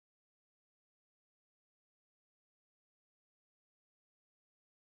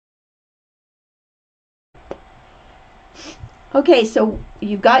Okay, so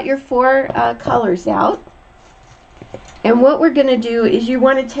you've got your four colors out. And what we're going to do is you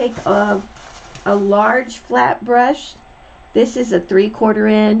want to take a large flat brush. This is a 3/4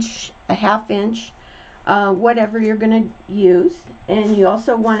 inch, a 1/2 inch, whatever you're going to use. And you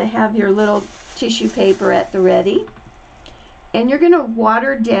also want to have your little tissue paper at the ready. And you're going to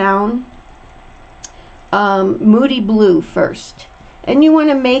water down Moody Blue first. And you want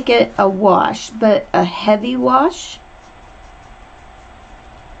to make it a wash, but a heavy wash.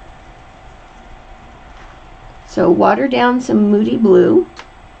 So water down some Moody Blue.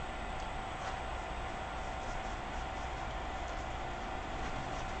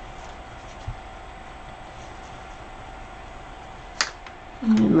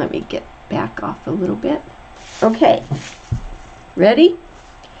 And let me get back off a little bit. Okay, ready?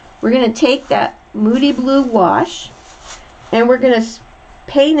 We're going to take that Moody Blue wash and we're going to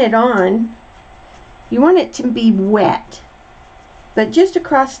paint it on. You want it to be wet, but just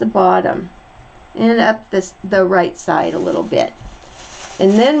across the bottom and up the right side a little bit.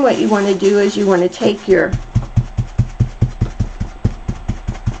 And then what you want to do is you want to take your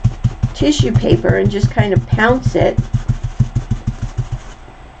tissue paper and just kind of pounce it.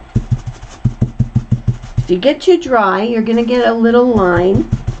 If you get too dry, you're going to get a little line.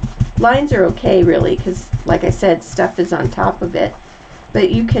 Lines are okay really, because like I said, stuff is on top of it.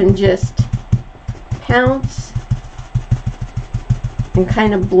 But you can just pounce and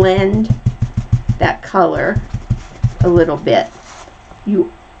kind of blend that color a little bit.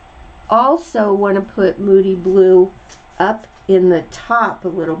 You also want to put Moody Blue up in the top a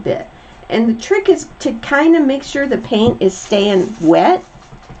little bit. And the trick is to kind of make sure the paint is staying wet.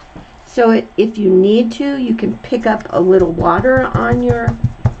 So if you need to, you can pick up a little water on your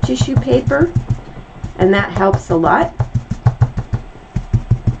tissue paper, and that helps a lot.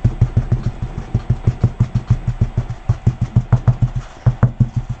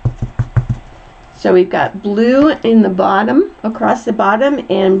 So we've got blue in the bottom, across the bottom,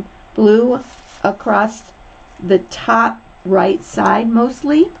 and blue across the top right side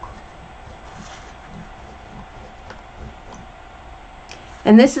mostly.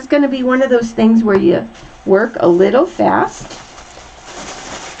 And this is going to be one of those things where you work a little fast.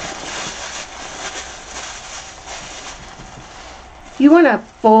 You want to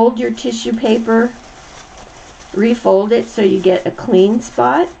fold your tissue paper, refold it so you get a clean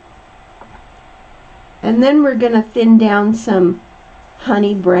spot. And then we're going to thin down some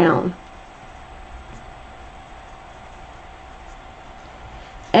honey brown.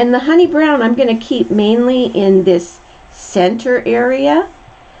 And the honey brown I'm going to keep mainly in this center area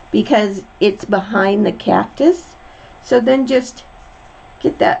because it's behind the cactus. So then just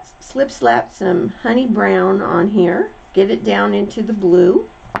get that, slap some honey brown on here, get it down into the blue,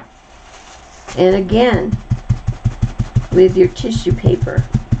 and again with your tissue paper.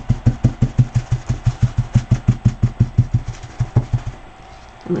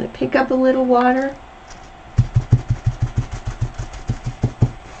 I'm going to pick up a little water.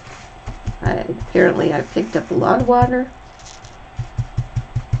 Apparently I picked up a lot of water.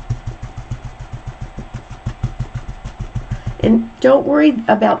 And don't worry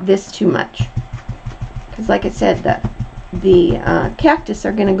about this too much, because like I said, the cactus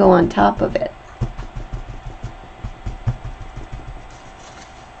are going to go on top of it.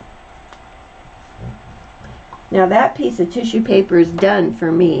 Now that piece of tissue paper is done for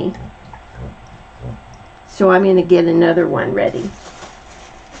me, so I'm going to get another one ready.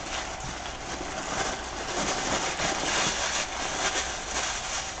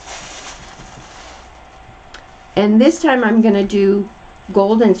 And this time I'm going to do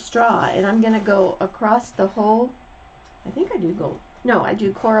golden straw, and I'm going to go across the whole, I think I do gold, no, I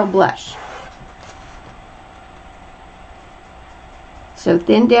do coral blush. So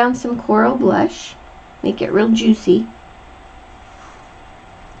thin down some coral blush, make it real juicy.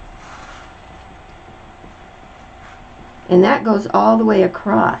 And that goes all the way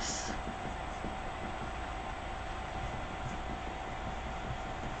across.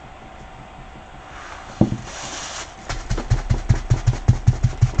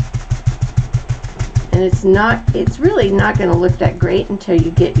 And it's really not going to look that great until you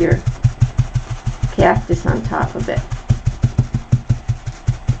get your cactus on top of it.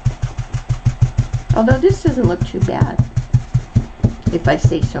 Although this doesn't look too bad, if I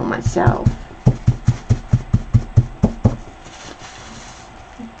say so myself.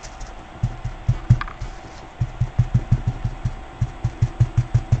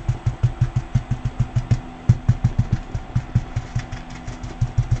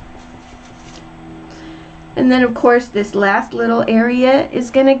 And then of course this last little area is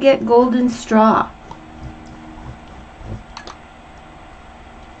going to get golden straw.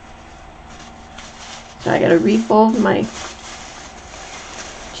 So I got to refold my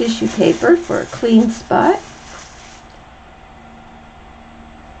tissue paper for a clean spot.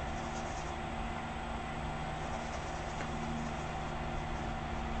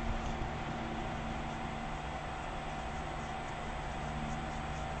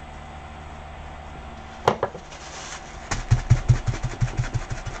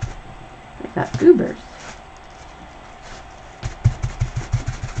 I got goobers.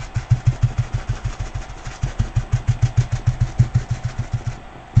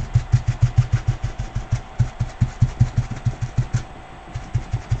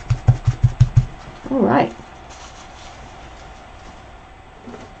 All right.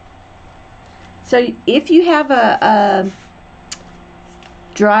 So if you have a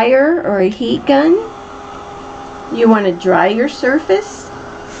dryer or a heat gun, you want to dry your surface.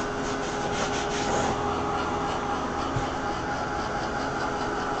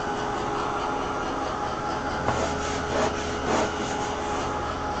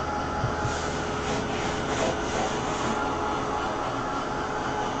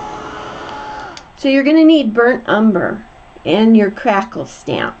 So you're going to need burnt umber and your crackle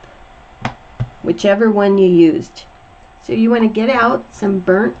stamp, whichever one you used. So you want to get out some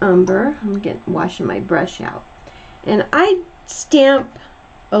burnt umber. I'm washing my brush out. And I stamp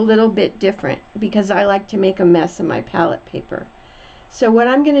a little bit different because I like to make a mess of my palette paper. So what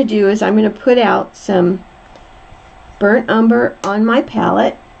I'm going to do is I'm going to put out some burnt umber on my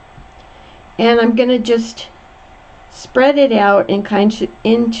palette, and I'm going to just spread it out and kind of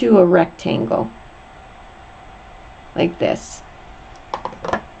into a rectangle like this.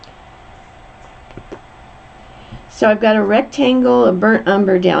 So I've got a rectangle of burnt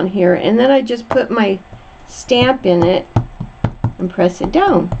umber down here, and then I just put my stamp in it and press it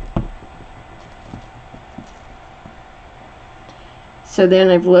down. So then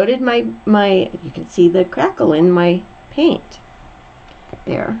I've loaded you can see the crackle in my paint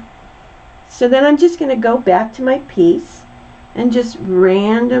there. So then I'm just going to go back to my piece and just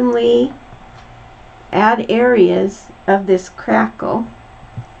randomly add areas of this crackle.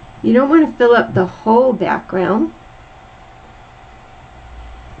 You don't want to fill up the whole background.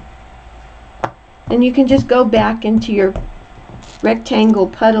 And you can just go back into your rectangle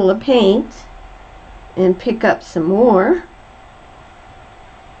puddle of paint and pick up some more.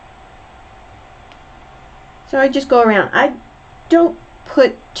 So I just go around. I don't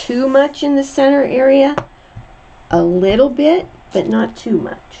put too much in the center area. A little bit, but not too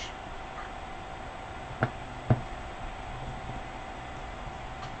much.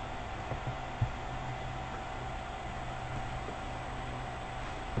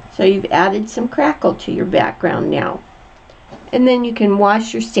 So you've added some crackle to your background now. And then you can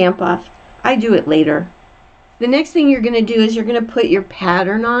wash your stamp off. I do it later. The next thing you're going to do is you're going to put your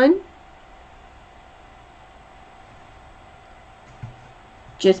pattern on.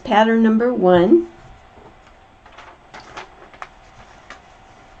 Just pattern number 1.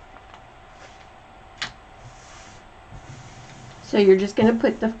 So you're just going to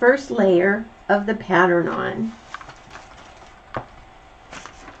put the first layer of the pattern on.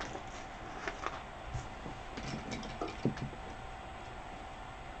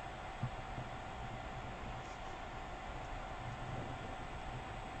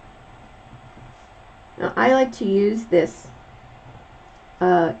 Now, I like to use this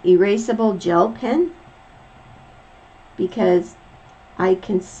erasable gel pen because I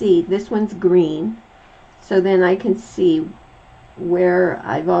can see, this one's green, so then I can see where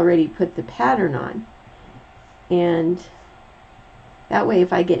I've already put the pattern on. And that way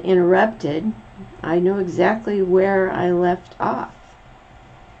if I get interrupted, I know exactly where I left off.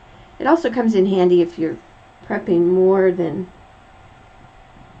 It also comes in handy if you're prepping more than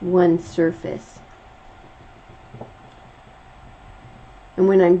one surface. And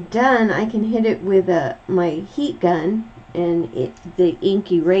when I'm done, I can hit it with my heat gun and the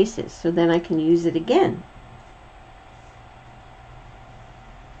ink erases, so then I can use it again.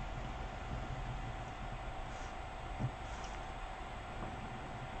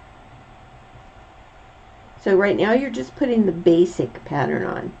 So right now you're just putting the basic pattern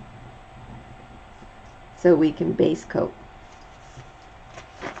on so we can base coat.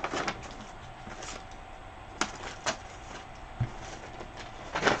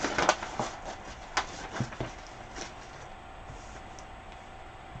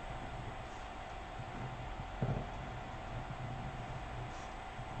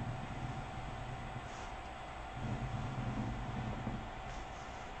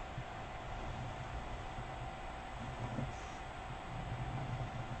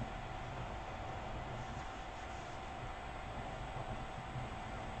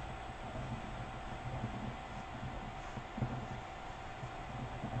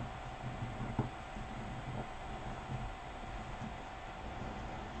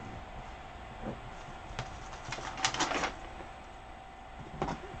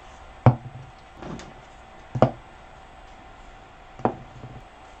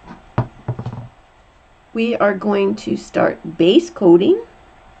 we are going to start base coating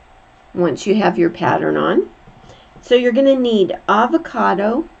once you have your pattern on. So you're going to need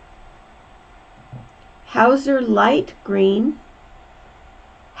avocado, Hauser light green,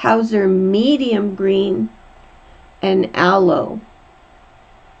 Hauser medium green, and aloe.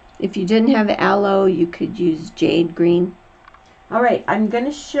 If you didn't have aloe, you could use jade green. Alright, I'm going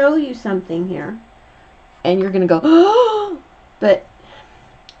to show you something here. And you're going to go, oh! But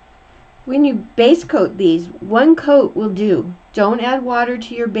when you base coat these, one coat will do. Don't add water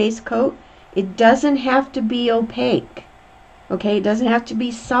to your base coat. It doesn't have to be opaque. Okay, it doesn't have to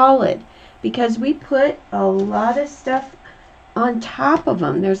be solid. Because we put a lot of stuff on top of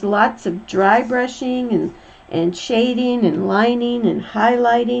them. There's lots of dry brushing and shading and lining and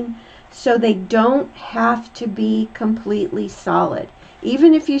highlighting. So they don't have to be completely solid.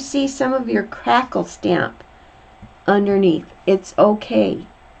 Even if you see some of your crackle stamp underneath, it's okay.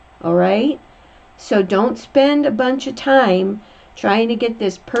 Alright? So don't spend a bunch of time trying to get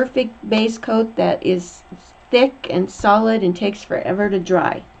this perfect base coat that is thick and solid and takes forever to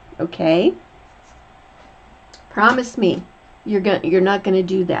dry. Okay? Promise me you're not going to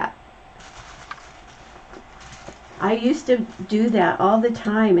do that. I used to do that all the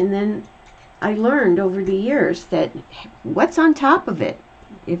time, and then I learned over the years that what's on top of it?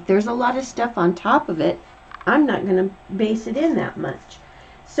 If there's a lot of stuff on top of it, I'm not going to base it in that much.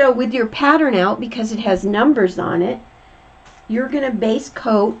 So with your pattern out, because it has numbers on it, you're going to base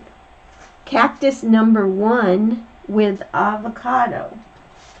coat cactus number 1 with avocado.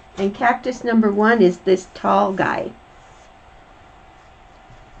 And cactus number 1 is this tall guy.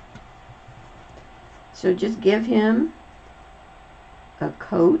 So just give him a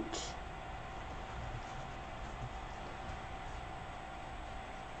coat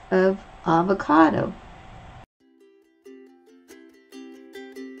of avocado.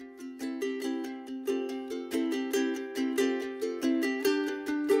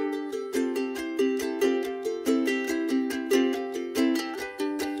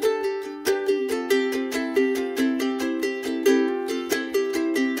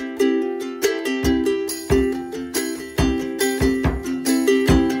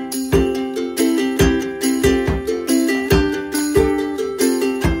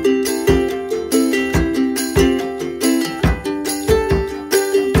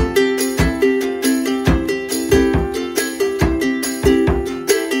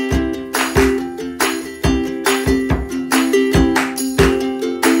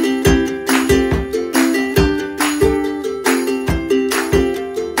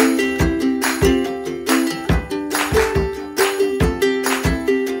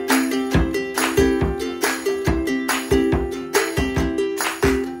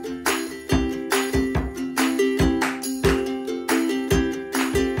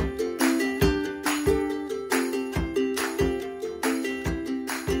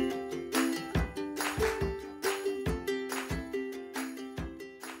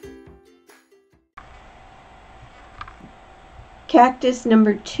 Cactus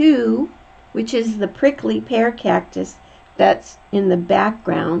number 2, which is the prickly pear cactus that's in the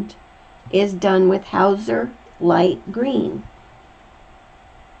background, is done with Hauser light green.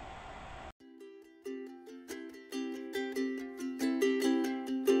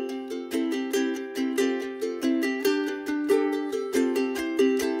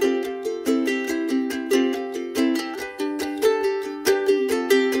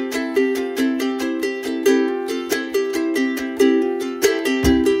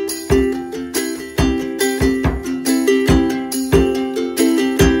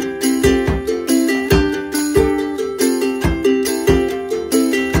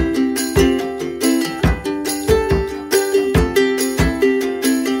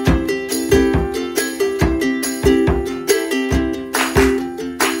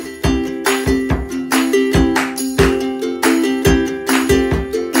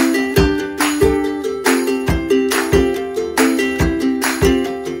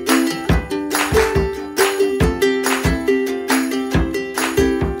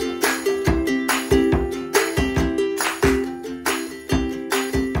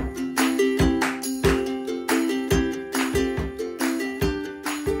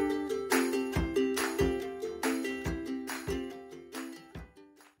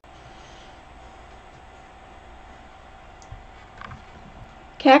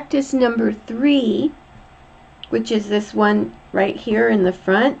 Cactus number 3, which is this one right here in the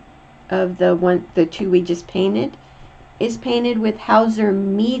front of the two we just painted, is painted with Hauser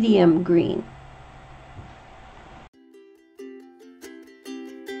medium green.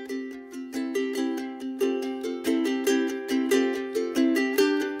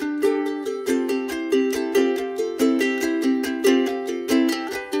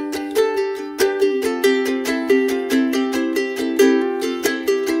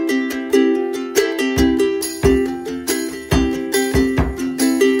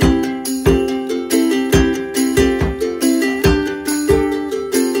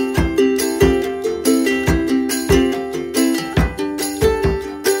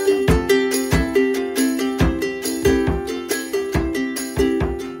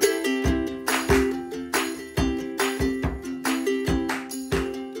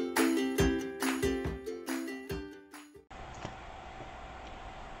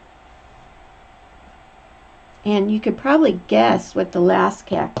 And you could probably guess what the last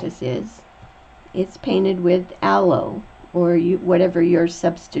cactus is. It's painted with aloe, or whatever your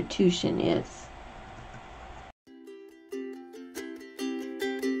substitution is.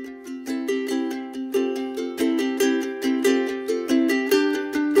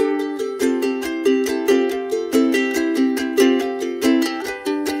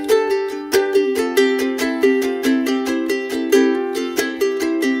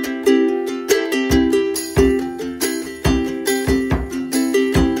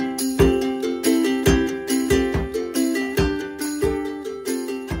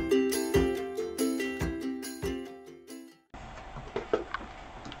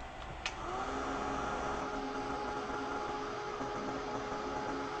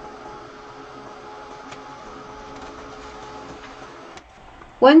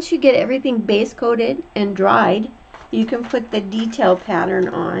 Once you get everything base coated and dried, you can put the detail pattern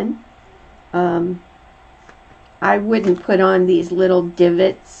on. I wouldn't put on these little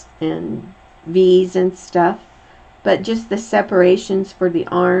divots and V's and stuff, but just the separations for the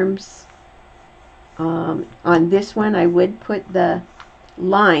arms. On this one I would put the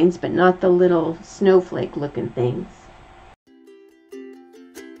lines, but not the little snowflake looking things.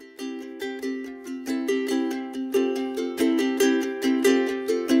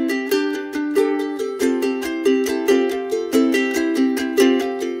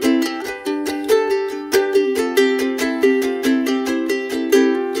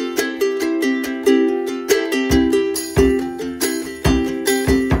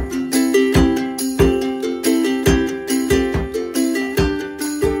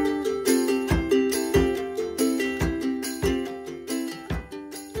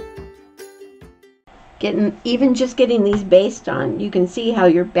 Even just getting these based on, you can see how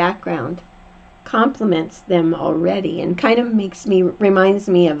your background complements them already, and kind of reminds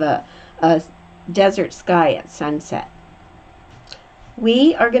me of a desert sky at sunset.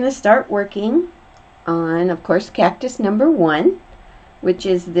 We are going to start working on, of course, cactus number 1, which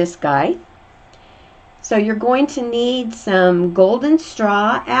is this guy. So you're going to need some golden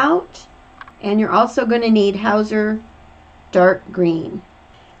straw out, and you're also going to need Hauser dark green.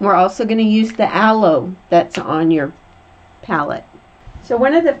 We're also going to use the aloe that's on your palette. So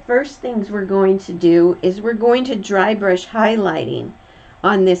one of the first things we're going to do is we're going to dry brush highlighting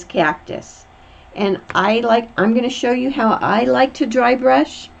on this cactus. And I'm going to show you how I like to dry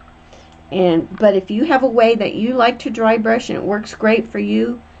brush. But if you have a way that you like to dry brush and it works great for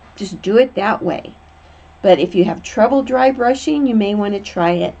you, just do it that way. But if you have trouble dry brushing, you may want to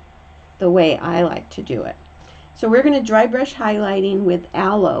try it the way I like to do it. So we're going to dry brush highlighting with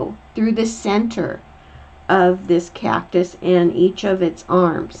aloe through the center of this cactus and each of its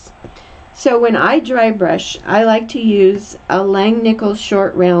arms. So when I dry brush, I like to use a Langnickel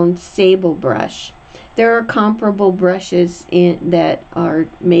short round sable brush. There are comparable brushes that are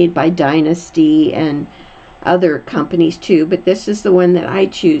made by Dynasty and other companies too, but this is the one that I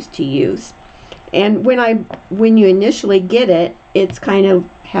choose to use. And when you initially get it, it's kind of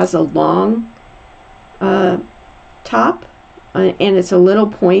has a long top, and it's a little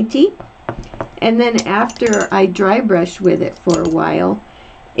pointy, and then after I dry brush with it for a while,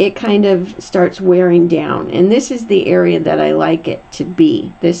 it kind of starts wearing down, and this is the area that I like it to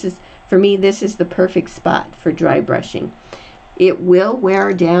be. For me, this is the perfect spot for dry brushing. It will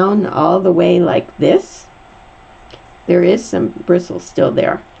wear down all the way like this. There is some bristles still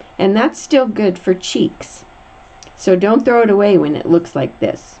there, and that's still good for cheeks, so don't throw it away when it looks like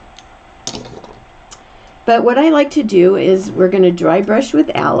this. But what I like to do is we're going to dry brush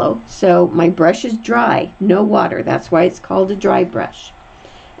with aloe. So my brush is dry, no water. That's why it's called a dry brush.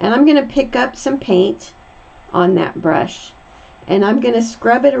 And I'm going to pick up some paint on that brush, and I'm going to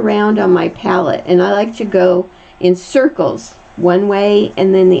scrub it around on my palette. And I like to go in circles, one way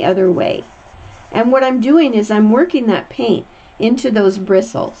and then the other way. And what I'm doing is I'm working that paint into those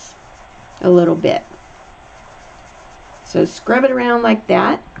bristles a little bit. So scrub it around like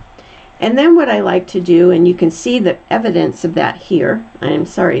that. And then what I like to do, and you can see the evidence of that here, I am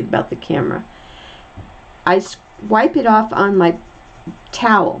sorry about the camera, I wipe it off on my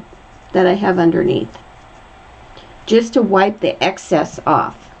towel that I have underneath, just to wipe the excess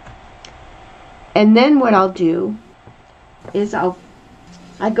off. And then what I'll do is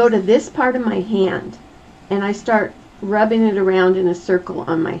I go to this part of my hand, and I start rubbing it around in a circle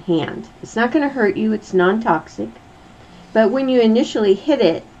on my hand. It's not going to hurt you, it's non-toxic. But when you initially hit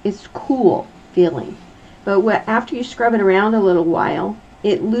it, it's cool feeling. But after you scrub it around a little while,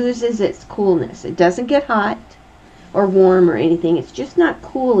 it loses its coolness. It doesn't get hot or warm or anything. It's just not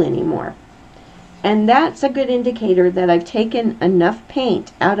cool anymore. And that's a good indicator that I've taken enough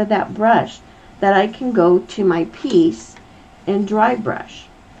paint out of that brush that I can go to my piece and dry brush.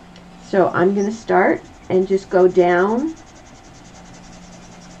 So I'm going to start and just go down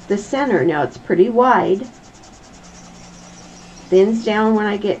the center. Now it's pretty wide. Thins down when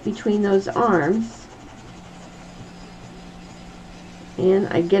I get between those arms. And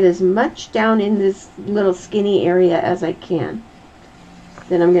I get as much down in this little skinny area as I can.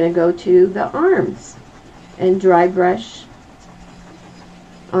 Then I'm going to go to the arms and dry brush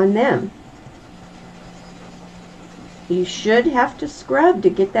on them. You should have to scrub to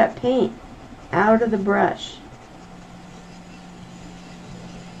get that paint out of the brush.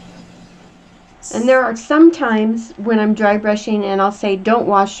 And there are some times when I'm dry brushing and I'll say don't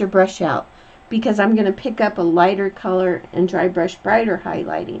wash your brush out, because I'm going to pick up a lighter color and dry brush brighter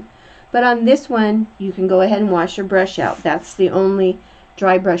highlighting. But on this one, you can go ahead and wash your brush out. That's the only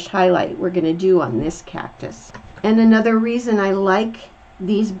dry brush highlight we're going to do on this cactus. And another reason I like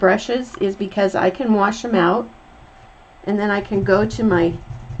these brushes is because I can wash them out, and then I can go to my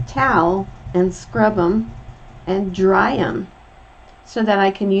towel and scrub them and dry them so that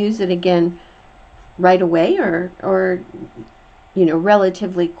I can use it again right away or you know,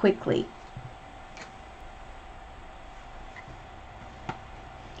 relatively quickly.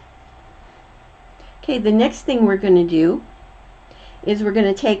 Okay, the next thing we're going to do is we're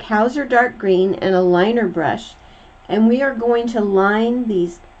going to take Hauser Dark Green and a liner brush, and we are going to line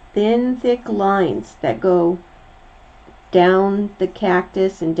these thin, thick lines that go down the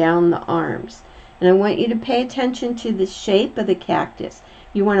cactus and down the arms. And I want you to pay attention to the shape of the cactus.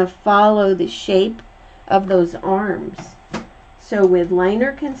 You want to follow the shape of those arms. So with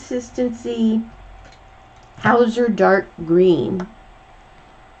liner consistency Hauser Dark Green,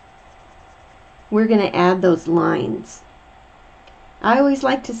 we're going to add those lines. I always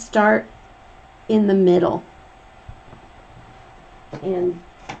like to start in the middle. And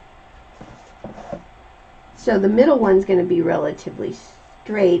so the middle one's going to be relatively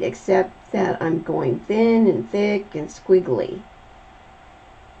straight, except that I'm going thin and thick and squiggly.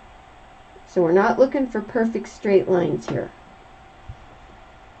 So we're not looking for perfect straight lines here.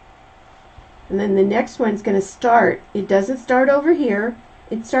 And then the next one's going to start, it doesn't start over here,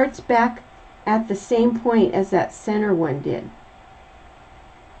 it starts back at the same point as that center one did.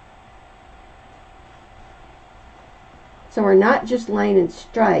 So we're not just lining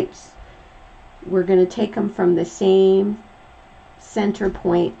stripes, we're going to take them from the same center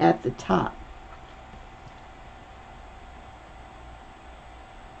point at the top.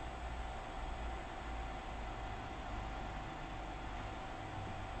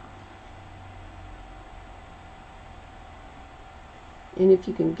 And if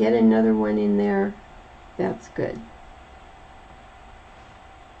you can get another one in there, that's good.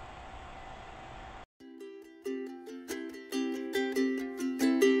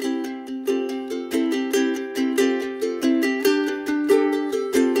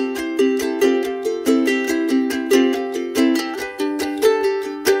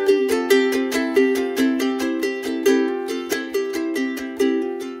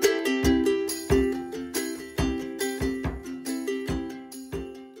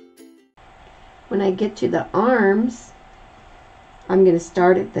 When I get to the arms, I'm going to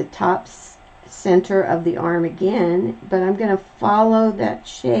start at the top center of the arm again, but I'm going to follow that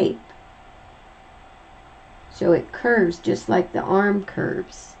shape so it curves just like the arm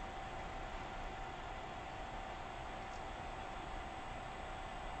curves.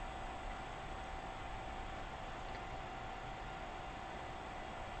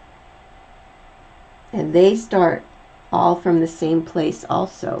 And they start all from the same place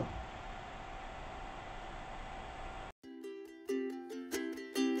also.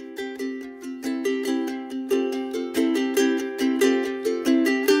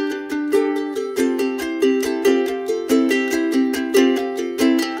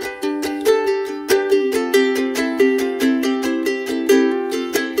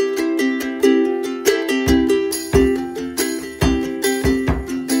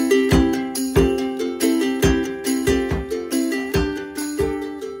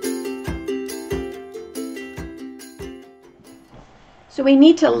 So we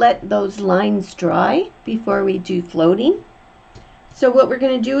need to let those lines dry before we do floating. So what we're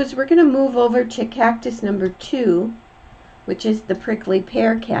going to do is we're going to move over to cactus number 2, which is the prickly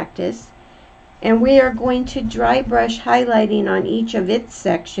pear cactus, and we are going to dry brush highlighting on each of its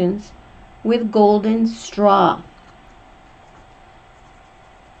sections with golden straw.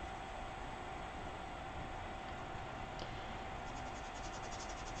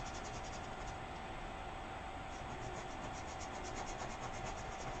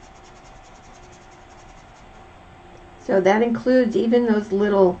 So that includes even those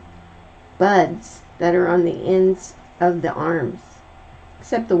little buds that are on the ends of the arms,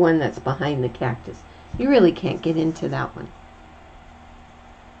 except the one that's behind the cactus. You really can't get into that one.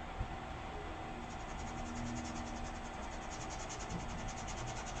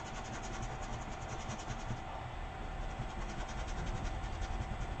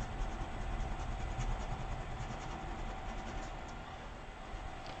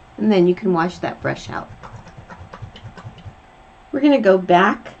 And then you can wash that brush out. We're going to go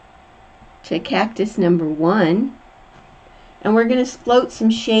back to cactus number 1, and we're going to float some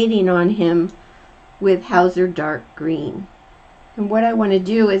shading on him with Hauser Dark Green. And what I want to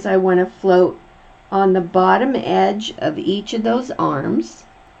do is I want to float on the bottom edge of each of those arms.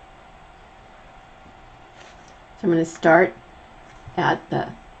 So I'm going to start at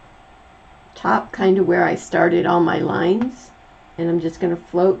the top, kind of where I started all my lines. And I'm just going to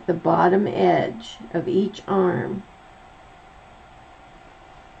float the bottom edge of each arm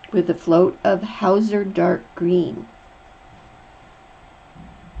with a float of Hauser Dark Green.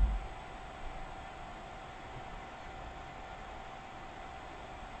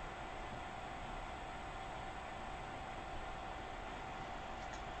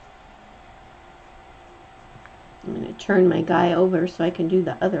 I'm going to turn my guy over so I can do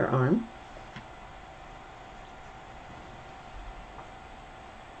the other arm.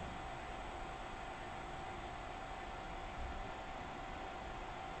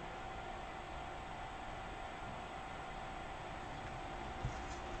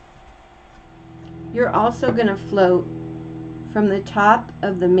 You're also going to float from the top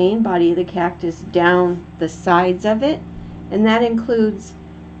of the main body of the cactus down the sides of it, and that includes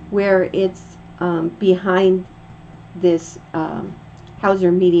where it's behind this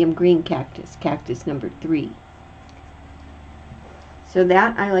Hauser Medium Green cactus, cactus number 3. So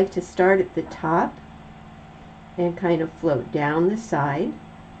that I like to start at the top and kind of float down the side.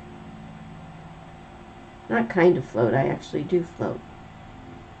 Not kind of float, I actually do float.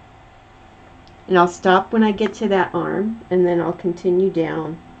 And I'll stop when I get to that arm, and then I'll continue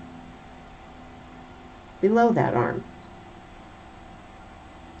down below that arm.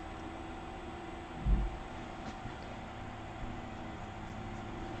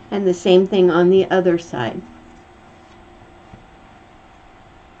 And the same thing on the other side.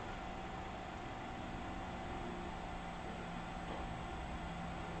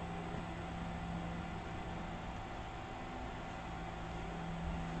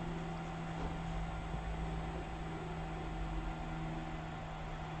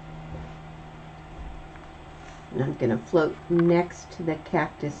 And I'm going to float next to the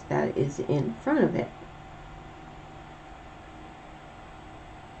cactus that is in front of it.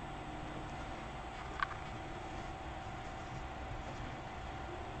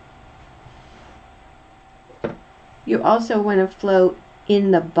 You also want to float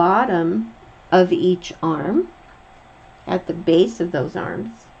in the bottom of each arm, at the base of those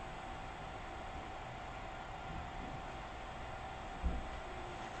arms.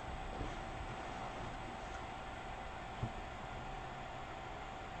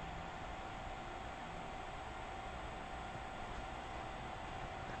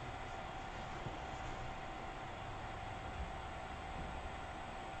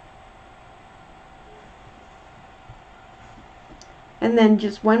 And then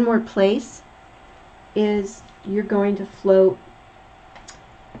just one more place is you're going to float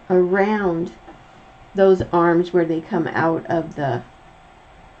around those arms where they come out of the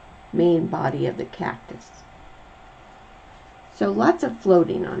main body of the cactus. So lots of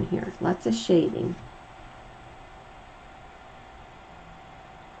floating on here, lots of shading.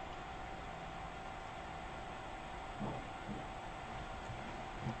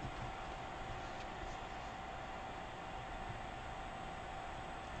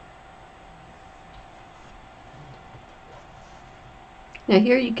 Now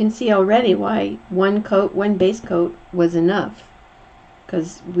here you can see already why one base coat was enough,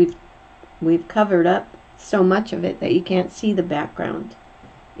 because we've covered up so much of it that you can't see the background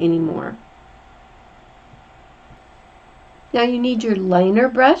anymore. Now you need your liner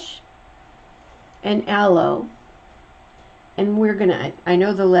brush and aloe, and we're gonna, I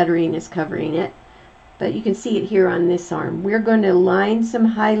know the lettering is covering it, but you can see it here on this arm. We're going to line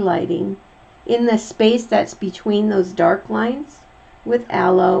some highlighting in the space that's between those dark lines with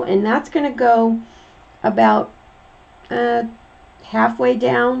aloe, and that's going to go about halfway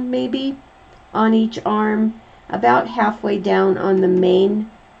down maybe on each arm, about halfway down on the main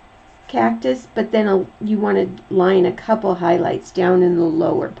cactus, but then you want to line a couple highlights down in the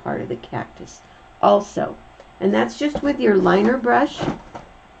lower part of the cactus also. And that's just with your liner brush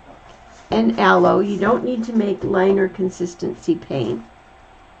and aloe. You don't need to make liner consistency paint.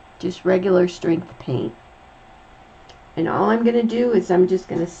 just regular strength paint. And all I'm going to do is I'm just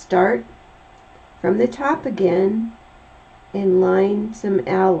going to start from the top again and line some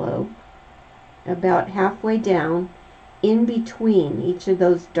aloe about halfway down in between each of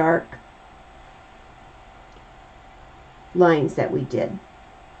those dark lines that we did.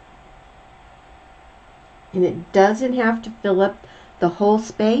 And it doesn't have to fill up the whole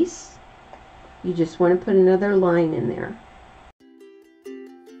space. You just want to put another line in there.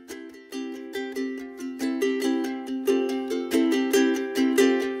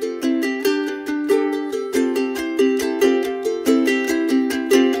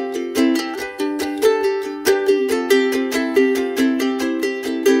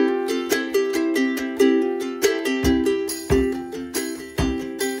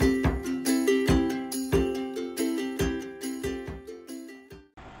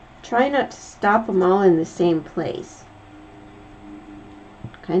 Try not to stop them all in the same place.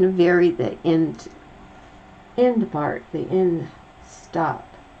 Kind of vary the end part, the end stop.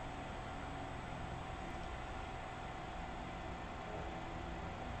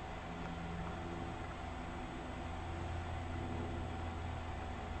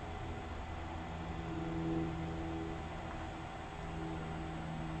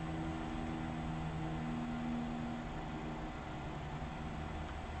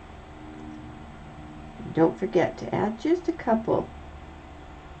 Don't forget to add just a couple,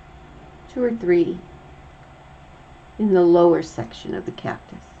 2 or 3, in the lower section of the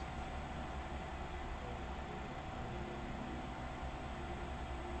cactus.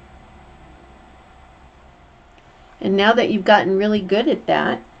 And now that you've gotten really good at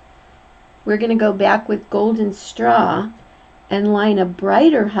that, we're going to go back with Golden Straw and line a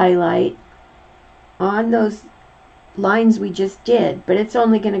brighter highlight on those lines we just did, but it's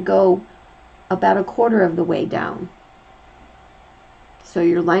only going to go about 1/4 of the way down. So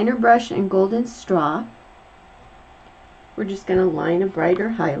your liner brush and Golden Straw, we're just going to line a brighter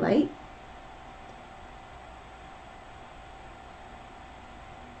highlight.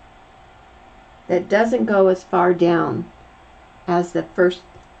 That doesn't go as far down as the first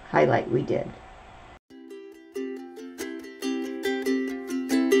highlight we did.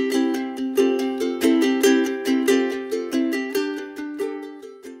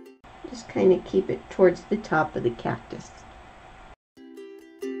 Kind of keep it towards the top of the cactus.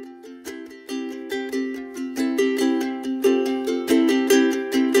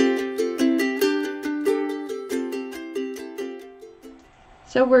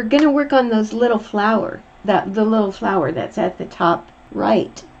 So we're going to work on those little flower, the little flower that's at the top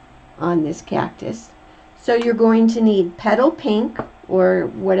right on this cactus. So you're going to need petal pink or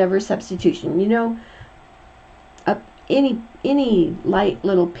whatever substitution. You know, any light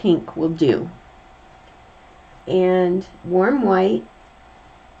little pink will do. And warm white,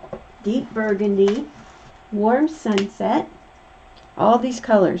 deep burgundy, warm sunset, all these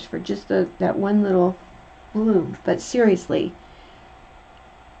colors for just that one little bloom. But seriously,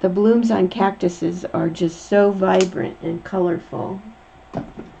 the blooms on cactuses are just so vibrant and colorful.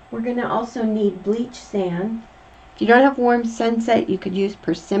 We're going to also need bleach sand. If you don't have warm sunset, you could use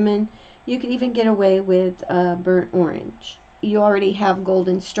persimmon. You could even get away with burnt orange. You already have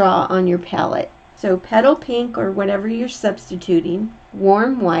Golden Straw on your palette. So petal pink or whatever you're substituting,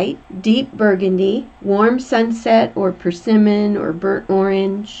 warm white, deep burgundy, warm sunset or persimmon or burnt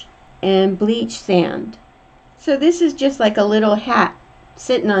orange, and bleach sand. So this is just like a little hat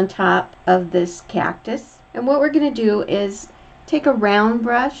sitting on top of this cactus. And what we're going to do is take a round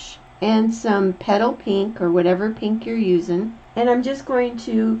brush and some petal pink or whatever pink you're using, and I'm just going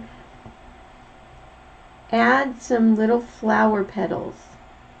to add some little flower petals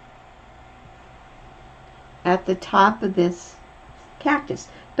at the top of this cactus,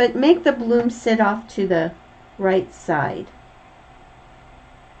 but make the bloom sit off to the right side.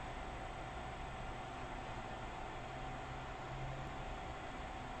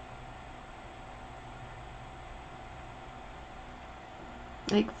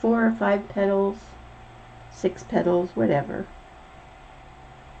 Like 4 or 5 petals, 6 petals, whatever.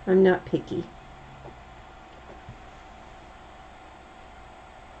 I'm not picky.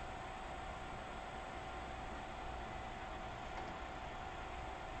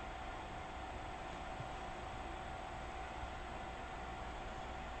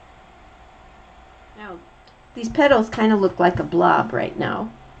 Now, these petals kind of look like a blob right now,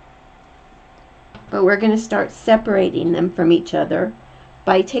 but we're going to start separating them from each other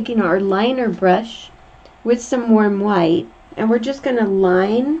by taking our liner brush with some warm white, and we're just going to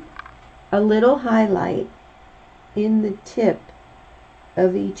line a little highlight in the tip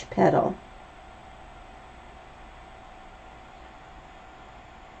of each petal.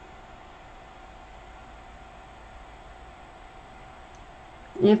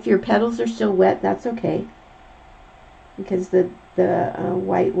 If your petals are still wet, that's okay, because the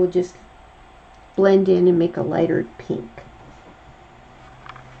white will just blend in and make a lighter pink.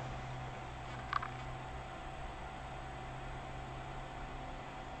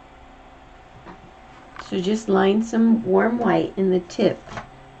 So just line some warm white in the tip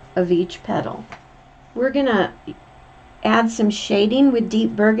of each petal. We're going to add some shading with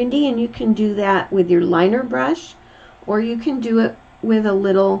deep burgundy, and you can do that with your liner brush, or you can do it with a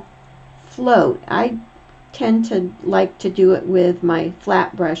little float. I tend to like to do it with my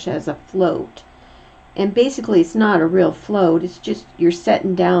flat brush as a float. And basically it's not a real float, it's just you're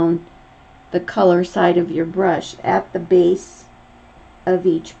setting down the color side of your brush at the base of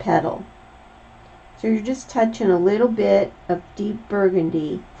each petal. So you're just touching a little bit of deep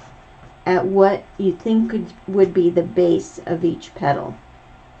burgundy at what you think would be the base of each petal.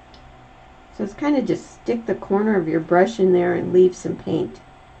 So it's kind of just stick the corner of your brush in there and leave some paint.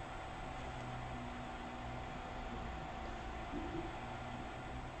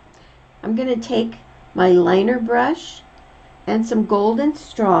 I'm going to take my liner brush and some golden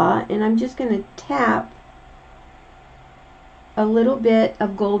straw, and I'm just going to tap a little bit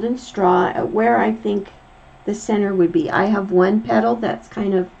of golden straw at where I think the center would be. I have one petal that's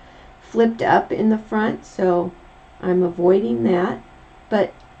kind of flipped up in the front, so I'm avoiding that,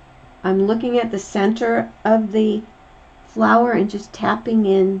 but I'm looking at the center of the flower and just tapping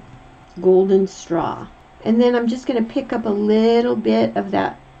in golden straw. And then I'm just going to pick up a little bit of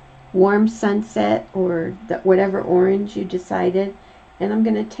that warm sunset or whatever orange you decided, and I'm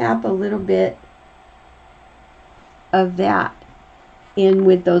going to tap a little bit of that in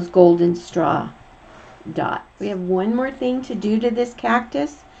with those golden straw dots. We have one more thing to do to this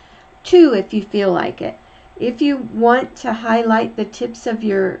cactus. Two if you feel like it. If you want to highlight the tips of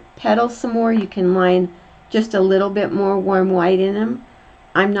your petals some more, you can line just a little bit more warm white in them.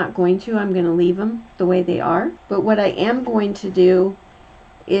 I'm not going to. I'm going to leave them the way they are. But what I am going to do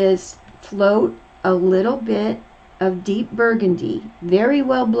is float a little bit of deep burgundy, very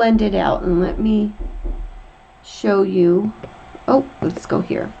well blended out. And let me show you. Oh, let's go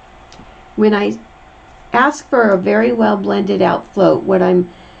here. When I ask for a very well blended out float, what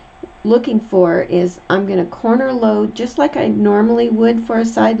I'm looking for is I'm going to corner load just like I normally would for a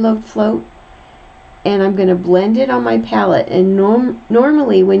side load float, and I'm going to blend it on my palette. And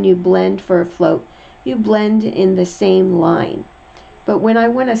normally when you blend for a float, you blend in the same line. But when I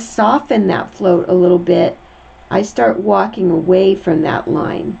want to soften that float a little bit, I start walking away from that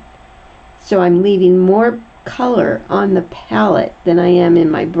line. So I'm leaving more color on the palette than I am in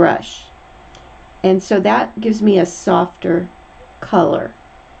my brush. And so that gives me a softer color.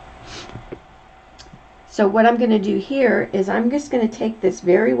 So what I'm going to do here is I'm just going to take this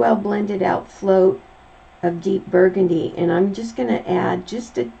very well blended out float of deep burgundy, and I'm just going to add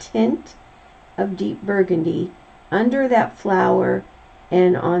just a tint of deep burgundy under that flower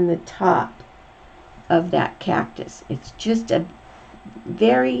and on the top of that cactus. It's just a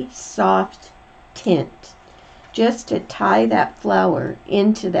very soft tint, just to tie that flower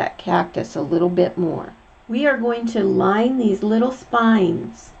into that cactus a little bit more. We are going to line these little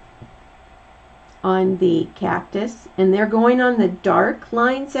spines on the cactus, and they're going on the dark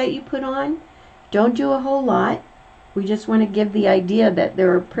lines that you put on. Don't do a whole lot. We just want to give the idea that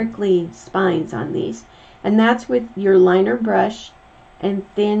there are prickly spines on these. And that's with your liner brush and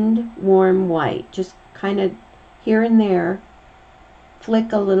thinned warm white. Just kind of here and there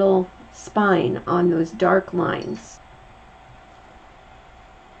flick a little spine on those dark lines.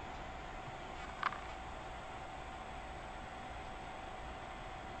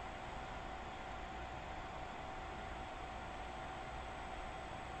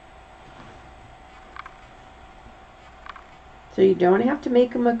 So you don't have to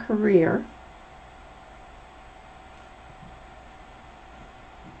make them a career.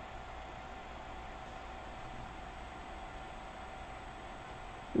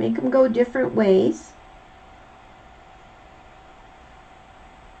 Make them go different ways.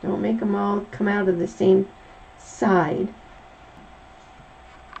 Don't make them all come out of the same side.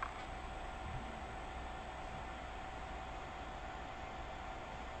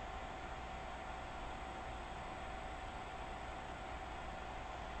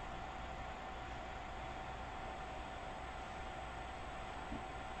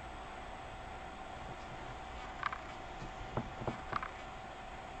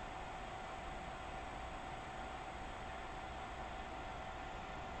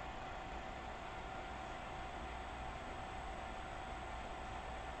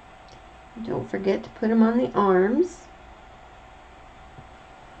 Don't forget to put them on the arms.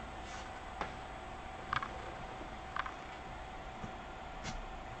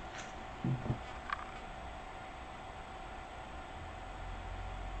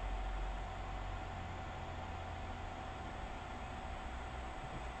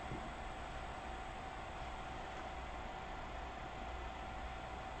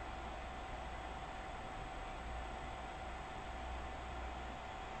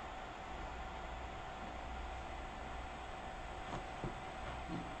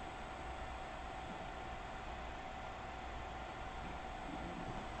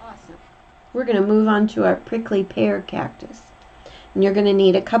 Awesome. We're going to move on to our prickly pear cactus. And you're going to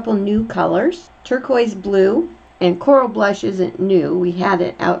need a couple new colors. Turquoise blue, and coral blush isn't new. We had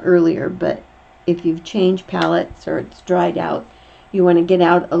it out earlier, but if you've changed palettes or it's dried out, you want to get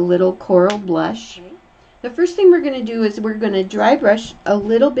out a little coral blush. Okay. The first thing we're going to do is we're going to dry brush a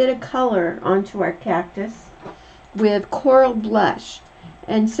little bit of color onto our cactus with coral blush.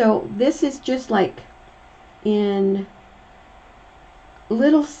 And so this is just like in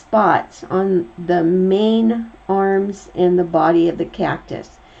little spots on the main arms and the body of the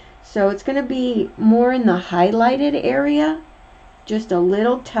cactus. So it's going to be more in the highlighted area, just a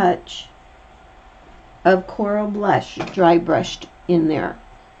little touch of coral blush dry brushed in there.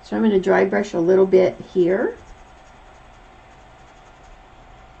 So I'm going to dry brush a little bit here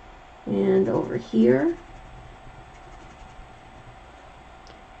and over here,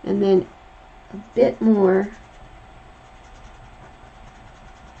 and then a bit more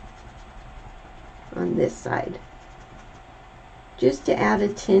on this side, just to add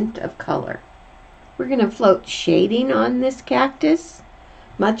a tint of color. We're going to float shading on this cactus,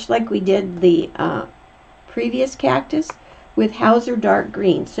 much like we did the previous cactus, with Hauser dark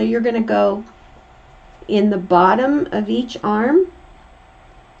green. So you're going to go in the bottom of each arm.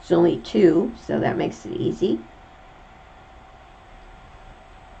 There's only two, so that makes it easy.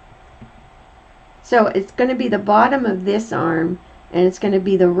 So it's going to be the bottom of this arm, and it's going to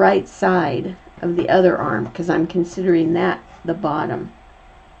be the right side of the other arm, because I'm considering that the bottom.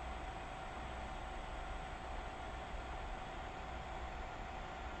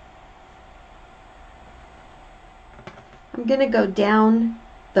 I'm going to go down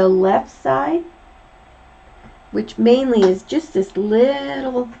the left side, which mainly is just this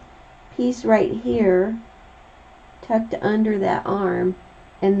little piece right here tucked under that arm,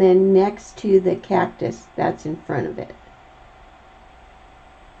 and then next to the cactus that's in front of it.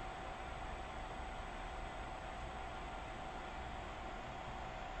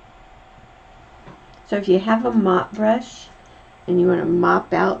 So if you have a mop brush and you want to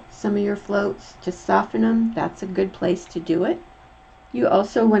mop out some of your floats to soften them, that's a good place to do it. You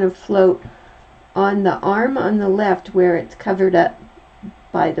also want to float on the arm on the left where it's covered up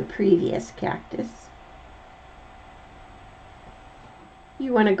by the previous cactus.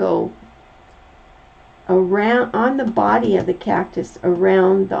 You want to go around on the body of the cactus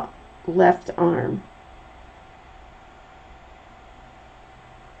around the left arm.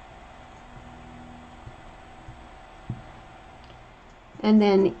 And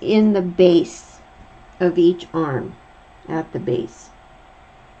then in the base of each arm, at the base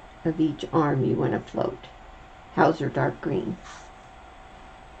of each arm, you want to float Hauser dark green.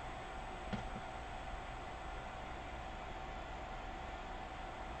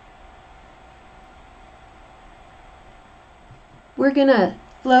 We're going to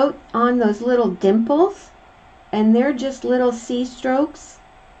float on those little dimples, and they're just little C strokes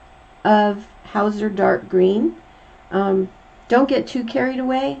of Hauser dark green. Don't get too carried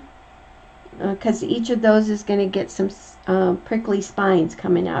away, because each of those is going to get some prickly spines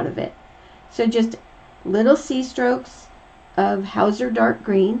coming out of it. So just little C strokes of Hauser dark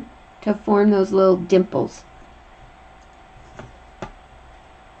green to form those little dimples.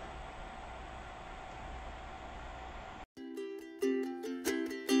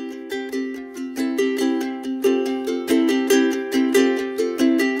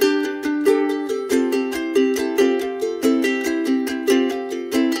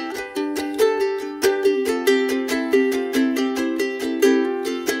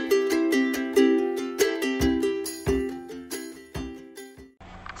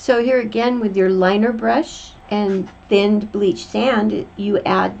 So here again with your liner brush and thinned bleached sand, you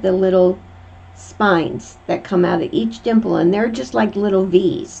add the little spines that come out of each dimple, and they're just like little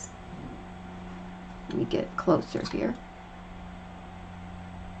V's. Let me get closer here.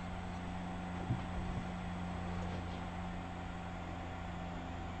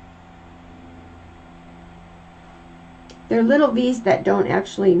 They're little V's that don't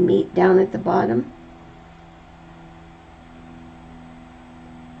actually meet down at the bottom.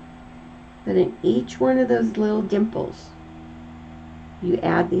 But in each one of those little dimples, you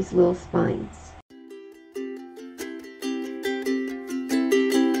add these little spines.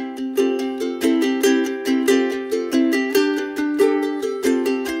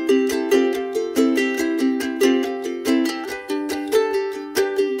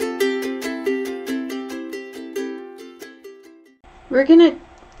 We're going to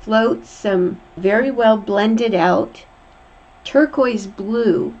float some very well blended out turquoise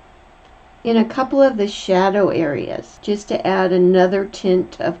blue in a couple of the shadow areas, just to add another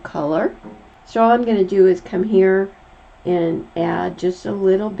tint of color. So all I'm going to do is come here and add just a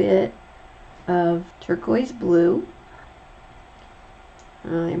little bit of turquoise blue.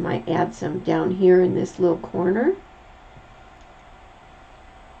 I might add some down here in this little corner.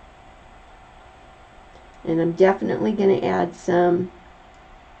 And I'm definitely going to add some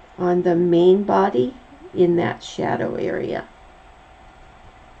on the main body in that shadow area.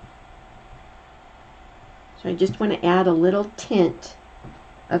 So I just want to add a little tint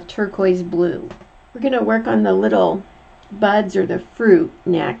of turquoise blue. We're going to work on the little buds or the fruit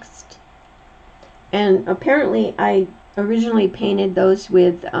next. And apparently I originally painted those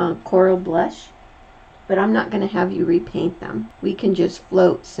with coral blush, but I'm not going to have you repaint them. We can just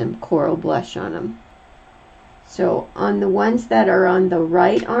float some coral blush on them. So on the ones that are on the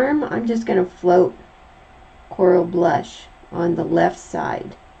right arm, I'm just going to float coral blush on the left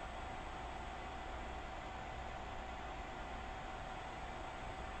side.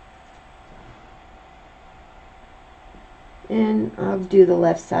 And I'll do the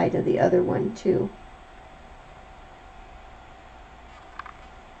left side of the other one too.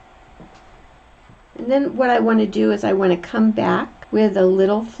 And then what I want to do is I want to come back with a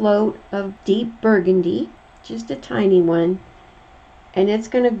little float of deep burgundy, just a tiny one, and it's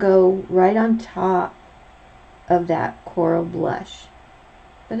going to go right on top of that coral blush.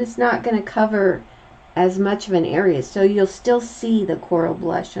 But it's not going to cover as much of an area, so you'll still see the coral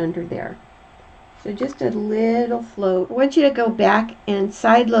blush under there. So just a little float. I want you to go back and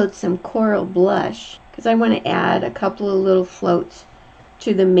side load some coral blush because I want to add a couple of little floats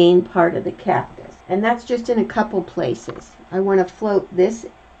to the main part of the cactus. And that's just in a couple places. I want to float this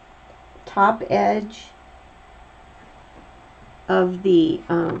top edge of the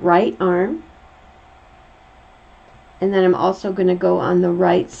right arm. And then I'm also going to go on the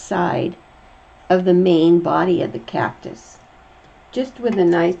right side of the main body of the cactus, just with a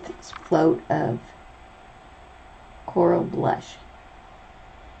nice float of coral blush.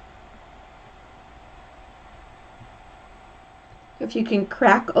 If you can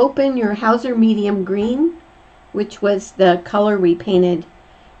crack open your Hauser Medium Green, which was the color we painted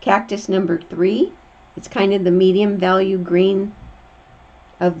cactus number 3, it's kind of the medium value green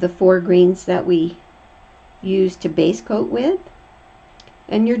of the 4 greens that we use to base coat with.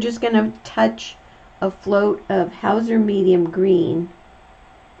 And you're just going to touch a float of Hauser Medium Green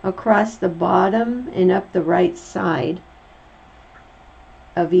across the bottom and up the right side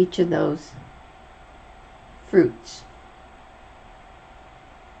of each of those fruits.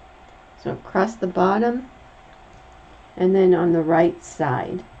 So across the bottom and then on the right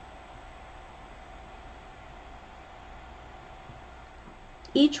side.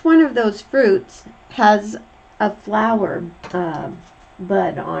 Each one of those fruits has a flower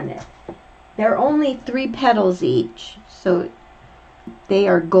bud on it. They're only 3 petals each, so they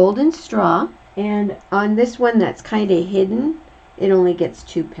are golden straw, and on this one that's kind of hidden, it only gets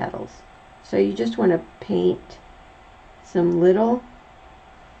 2 petals. So you just want to paint some little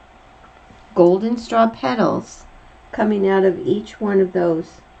golden straw petals coming out of each one of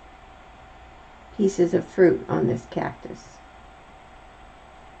those pieces of fruit on this cactus.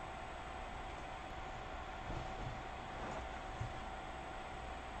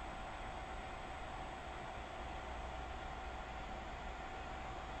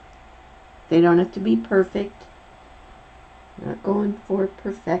 They don't have to be perfect. I'm not going for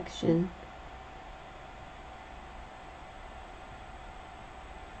perfection.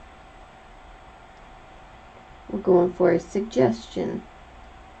 We're going for a suggestion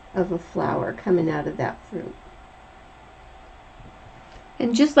of a flower coming out of that fruit.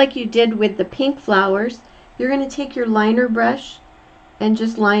 And just like you did with the pink flowers, you're going to take your liner brush and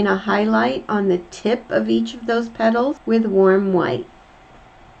just line a highlight on the tip of each of those petals with warm white.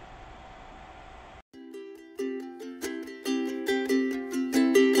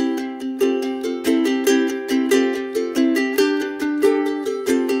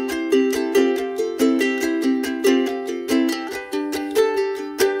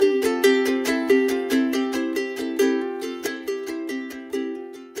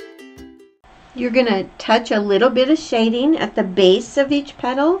 You're going to touch a little bit of shading at the base of each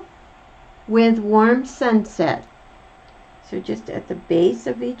petal with Warm Sunset. So just at the base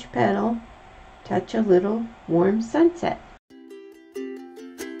of each petal, touch a little Warm Sunset.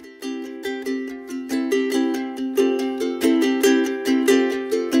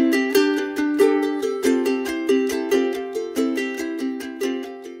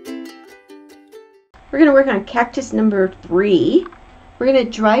 We're going to work on cactus number 3. We're going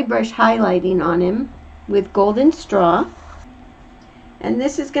to dry brush highlighting on him with golden straw. And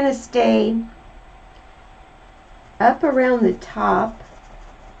this is going to stay up around the top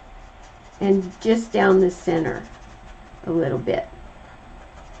and just down the center. a little bit.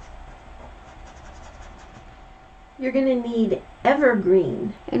 You're going to need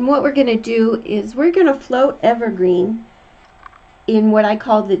evergreen. And what we're going to do is we're going to float evergreen in what I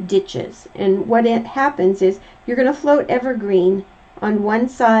call the ditches. And what it happens is you're going to float evergreen on one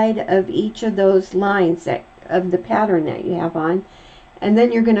side of each of those lines that, of the pattern that you have on. And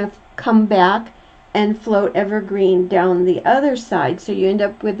then you're going to come back and float evergreen down the other side. So you end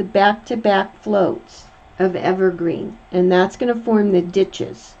up with back-to-back floats of evergreen. And that's going to form the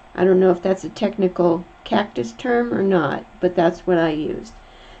ditches. I don't know if that's a technical cactus term or not, but that's what I used.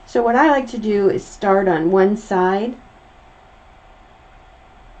 So what I like to do is start on one side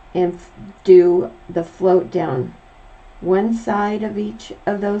and do the float down one side of each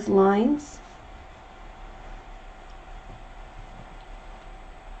of those lines.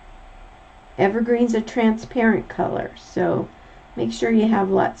 Evergreen's a transparent color, so make sure you have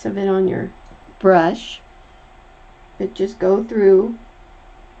lots of it on your brush, but just go through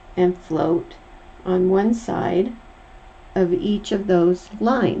and float on one side of each of those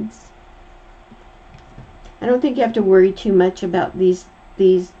lines. I don't think you have to worry too much about these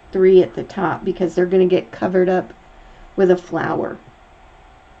three at the top because they're going to get covered up with a flower.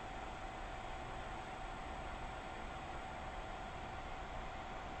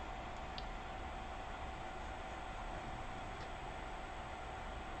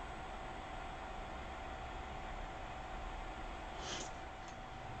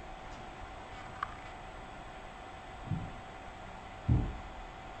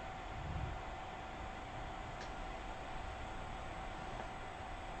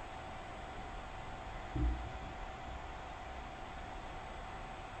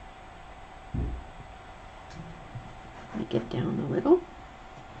 Get down a little.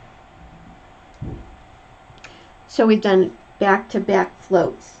 So we've done back-to-back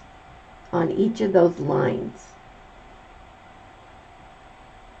floats on each of those lines.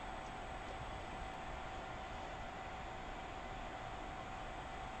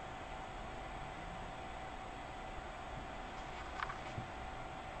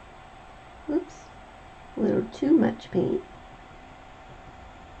 Oops, a little too much paint,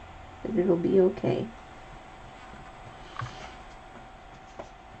 but it'll be okay.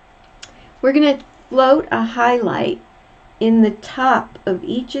 We're going to float a highlight in the top of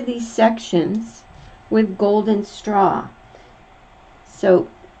each of these sections with golden straw. So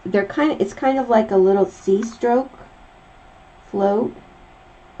it's kind of like a little C-stroke float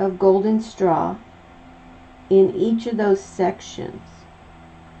of golden straw in each of those sections.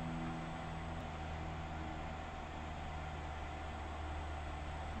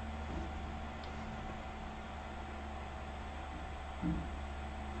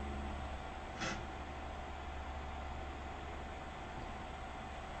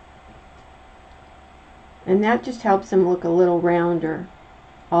 And that just helps them look a little rounder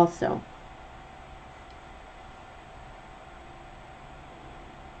also.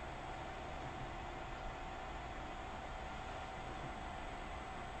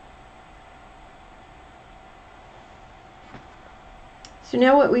 So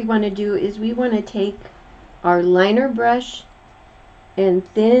now what we want to do is we want to take our liner brush and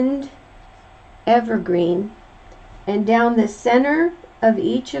thinned evergreen, and down the center of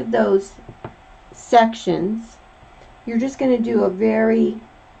each of those sections you're just going to do a very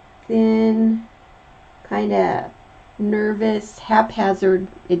thin, kind of nervous, haphazard,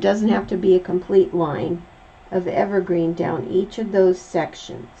 it doesn't have to be a complete line of evergreen down each of those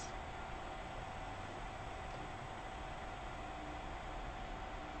sections.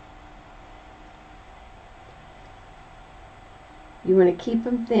 You want to keep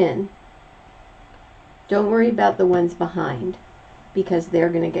them thin. Don't worry about the ones behind because they're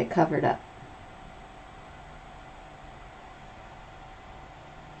going to get covered up.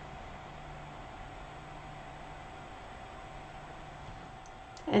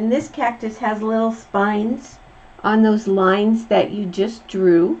 And this cactus has little spines on those lines that you just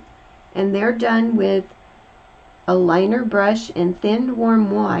drew, and they're done with a liner brush and thinned warm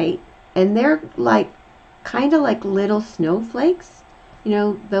white, and they're like kind of like little snowflakes, you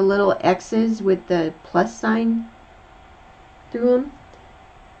know, the little X's with the plus sign through them.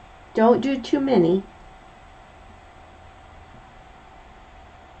 Don't do too many.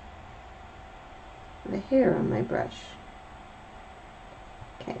 The hair on my brush.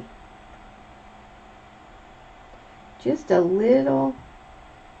 Okay. Just a little,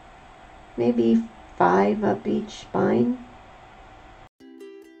 maybe 5 up each spine.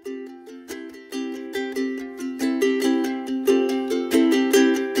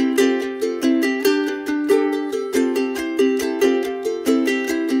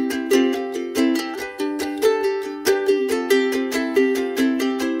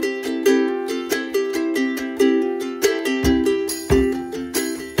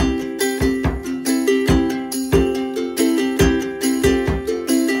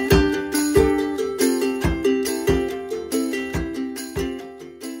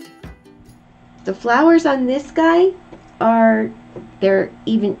 The flowers on this guy they're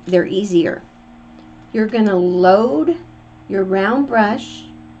easier. You're going to load your round brush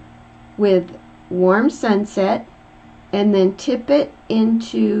with Warm Sunset and then tip it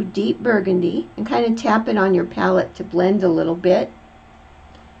into Deep Burgundy and kind of tap it on your palette to blend a little bit.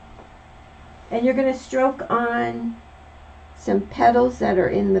 And you're going to stroke on some petals that are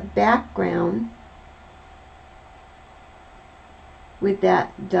in the background with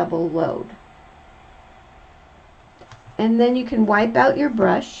that double load. And then you can wipe out your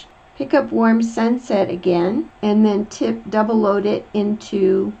brush, pick up Warm Sunset again, and then double load it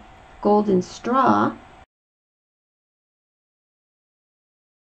into Golden Straw.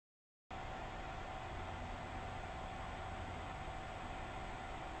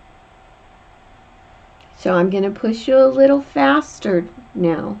 So I'm going to push you a little faster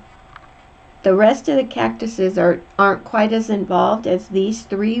now. The rest of the cactuses aren't quite as involved as these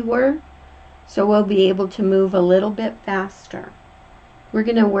three were, so we'll be able to move a little bit faster. We're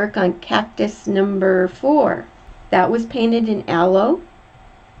going to work on cactus number 4. That was painted in aloe.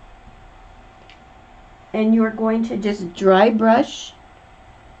 And you're going to just dry brush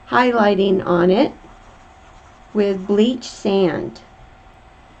highlighting on it with bleach sand.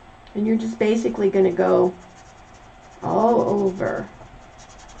 And you're just basically going to go all over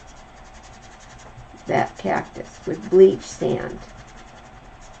that cactus with bleach sand.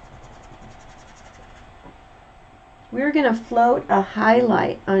 We're going to float a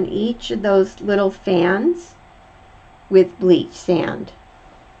highlight on each of those little fans with bleach sand.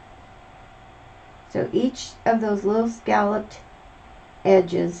 So each of those little scalloped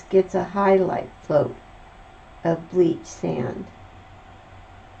edges gets a highlight float of bleach sand.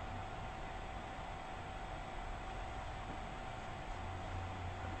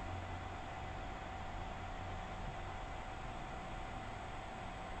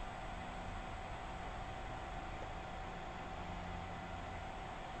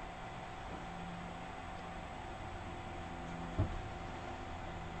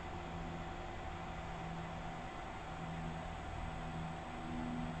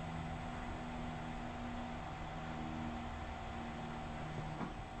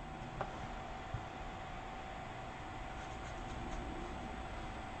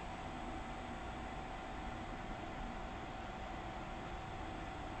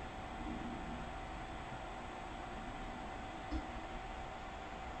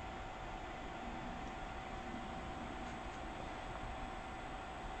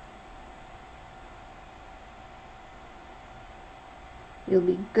 You'll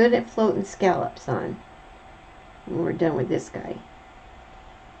be good at floating scallops on when we're done with this guy.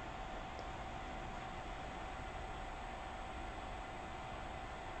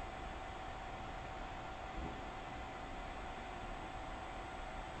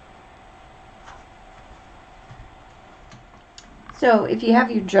 So if you have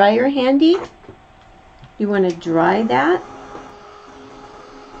your dryer handy, you want to dry that.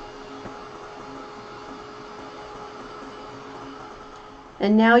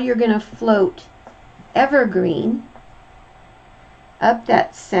 And now you're going to float evergreen up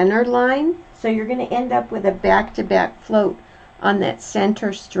that center line. So you're going to end up with a back-to-back float on that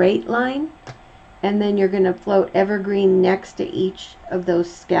center straight line. And then you're going to float evergreen next to each of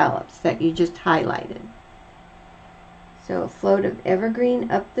those scallops that you just highlighted. So a float of evergreen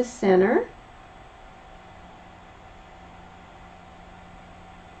up the center.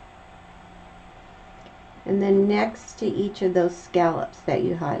 And then next to each of those scallops that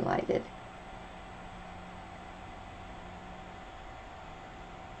you highlighted.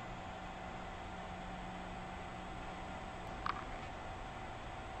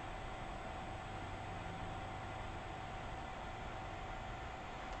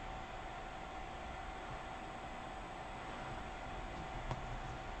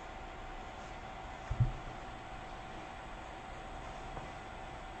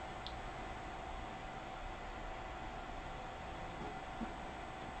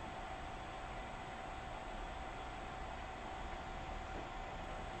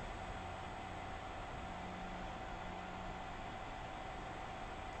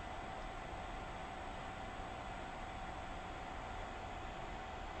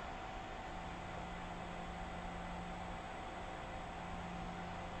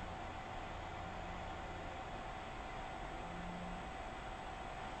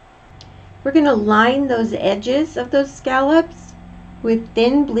 We're going to line those edges of those scallops with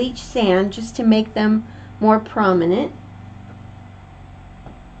thin bleach sand just to make them more prominent.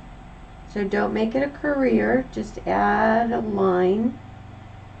 So don't make it a career, just add a line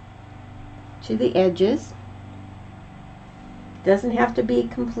to the edges. Doesn't have to be a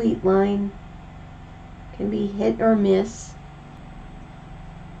complete line. Can be hit or miss.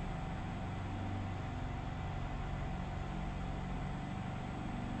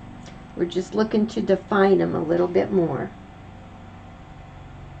 We're just looking to define them a little bit more.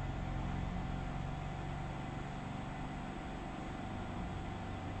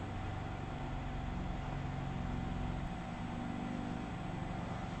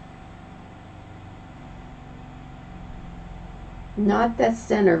 Not the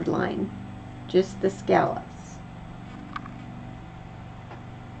centered line, just the scallops.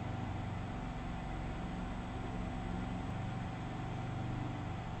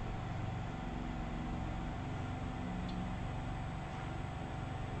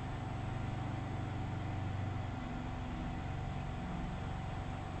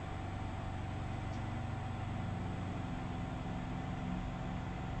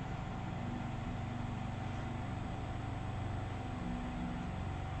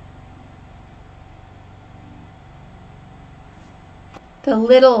 The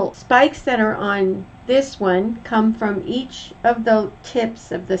little spikes that are on this one come from each of the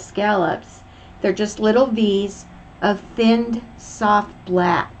tips of the scallops. They're just little V's of thinned, soft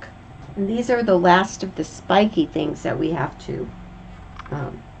black. And these are the last of the spiky things that we have to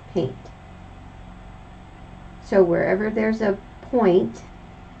paint. So wherever there's a point,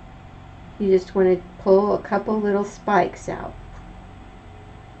 you just want to pull a couple little spikes out.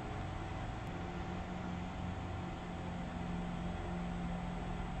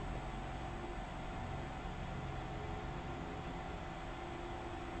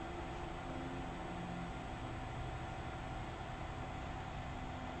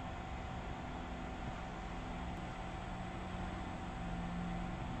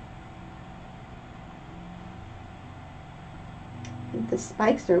 The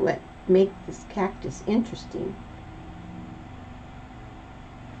spikes are what make this cactus interesting.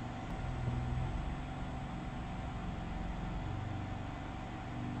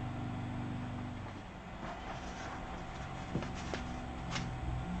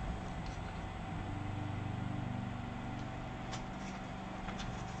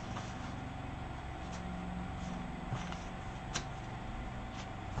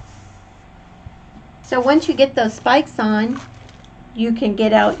 So once you get those spikes on, you can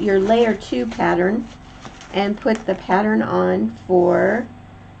get out your layer 2 pattern and put the pattern on for,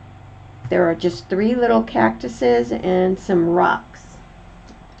 there are just 3 little cactuses and some rocks.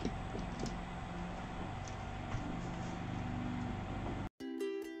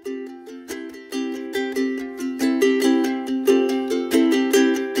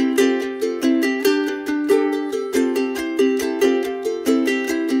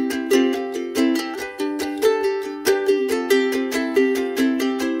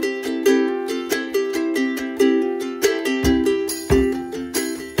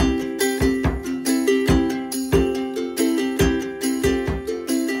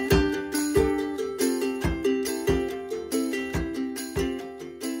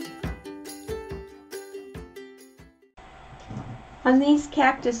 On these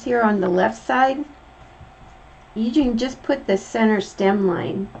cactus here on the left side, you can just put the center stem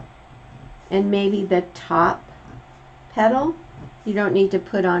line and maybe the top petal. You don't need to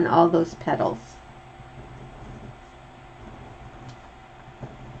put on all those petals.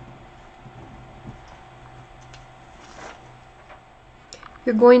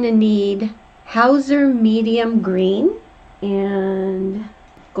 You're going to need Hauser medium green and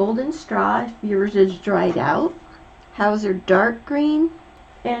golden straw if yours is dried out, Hauser dark green,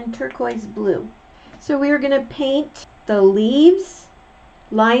 and turquoise blue. So we are going to paint the leaves,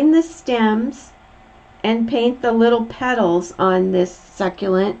 line the stems, and paint the little petals on this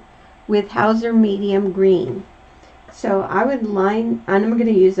succulent with Hauser medium green. So I would line, and I'm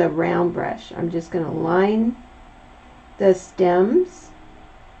going to use a round brush. I'm just going to line the stems.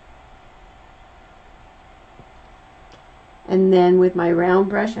 And then with my round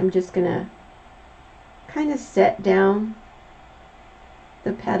brush, I'm just going to kind of set down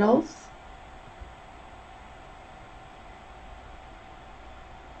the petals.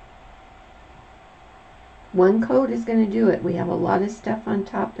 One coat is going to do it. We have a lot of stuff on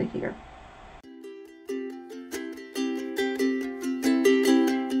top of here.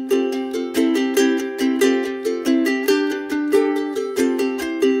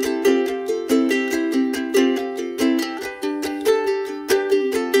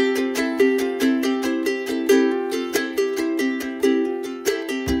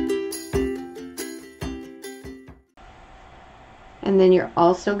 And then you're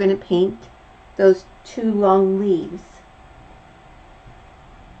also going to paint those 2 long leaves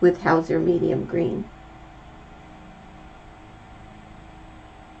with Hauser medium green.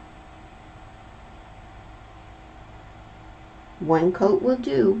 One coat will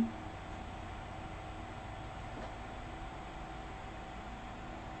do.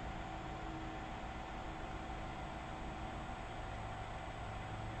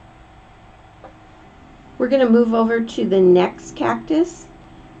 We're going to move over to the next cactus,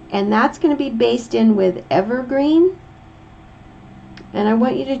 and that's going to be based in with evergreen. And I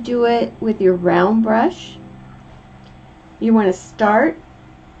want you to do it with your round brush. You want to start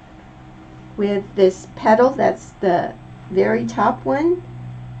with this petal, that's the very top one,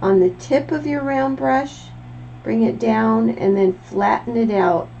 on the tip of your round brush. Bring it down and then flatten it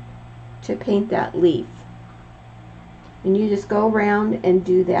out to paint that leaf. And you just go around and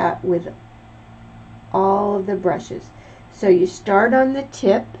do that with all of the brushes. So you start on the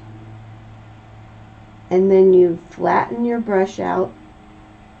tip and then you flatten your brush out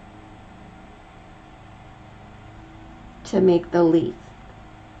to make the leaf.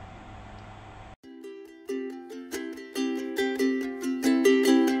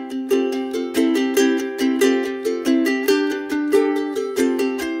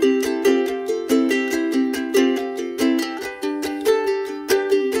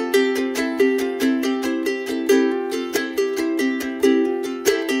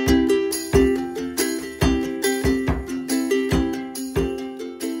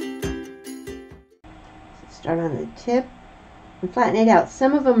 Start on the tip and flatten it out.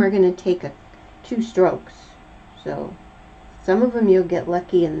 Some of them are going to take 2 strokes, so some of them you'll get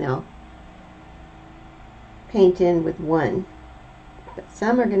lucky and they'll paint in with 1, but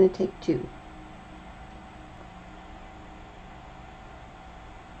some are going to take 2.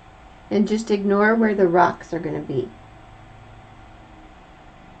 And just ignore where the rocks are going to be.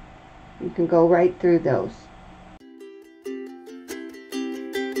 You can go right through those.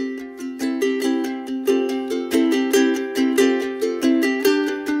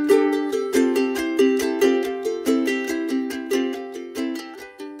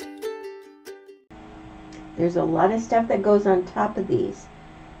 There's a lot of stuff that goes on top of these,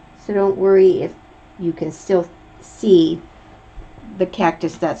 so don't worry if you can still see the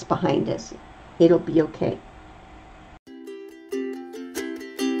cactus that's behind us. It'll be okay.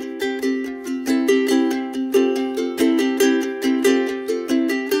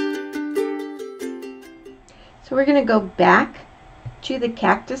 So we're going to go back to the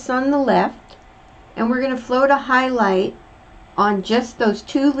cactus on the left, and we're going to float a highlight on just those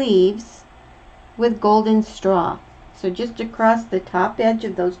 2 leaves with golden straw. So just across the top edge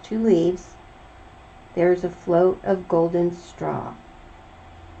of those 2 leaves, there's a float of golden straw.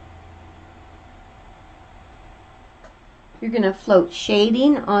 You're going to float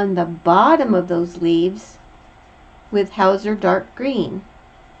shading on the bottom of those leaves with Hauser Dark Green.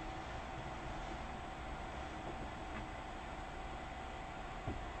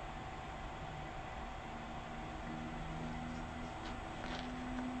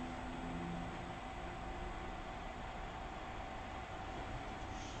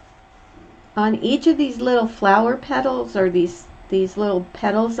 On each of these little flower petals, or these little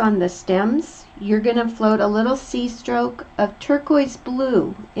petals on the stems, you're going to float a little C stroke of turquoise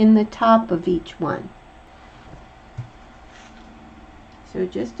blue in the top of each one. So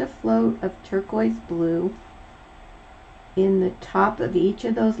just a float of turquoise blue in the top of each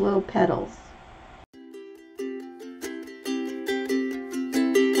of those little petals.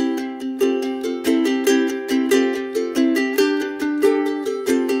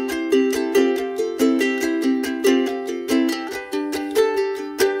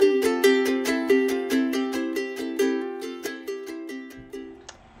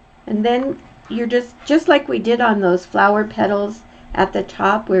 And then you're just like we did on those flower petals at the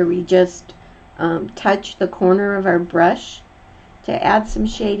top, where we just touch the corner of our brush to add some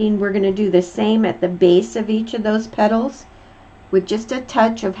shading. We're going to do the same at the base of each of those petals with just a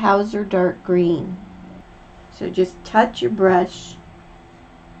touch of Hauser Dark Green. So just touch your brush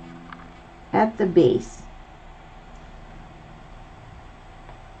at the base,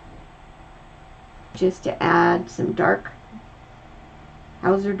 just to add some dark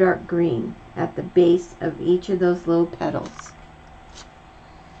Hauser Dark Green at the base of each of those little petals.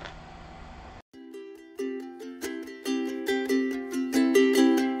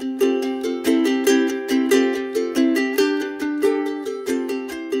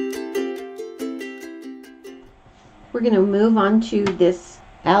 We're going to move on to this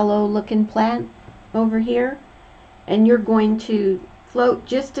aloe looking plant over here, and you're going to float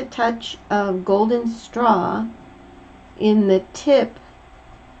just a touch of golden straw in the tip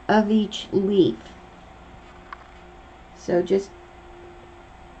of each leaf. So just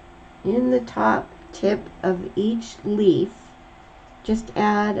in the top tip of each leaf, just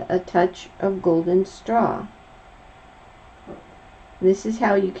add a touch of golden straw. This is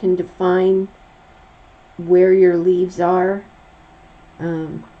how you can define where your leaves are,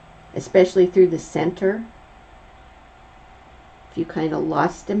 especially through the center, if you kind of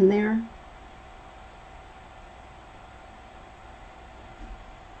lost them there.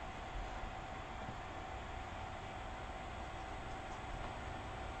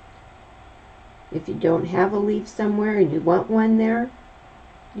 If you don't have a leaf somewhere and you want one there,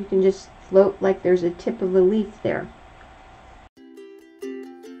 you can just float like there's a tip of a leaf there.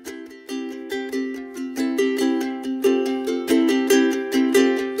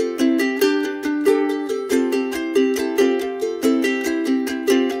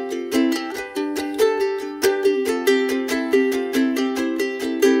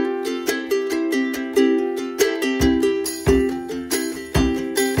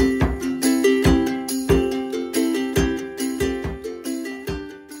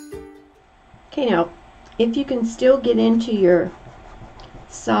 Okay, now if you can still get into your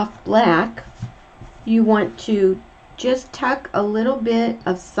soft black, you want to just tuck a little bit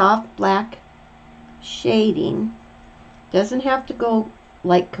of soft black shading. Doesn't have to go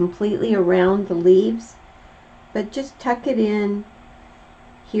like completely around the leaves, but just tuck it in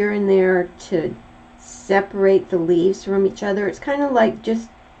here and there to separate the leaves from each other. It's kind of like just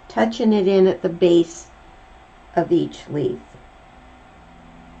touching it in at the base of each leaf.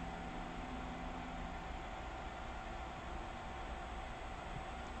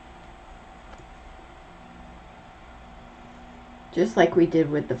 Just like we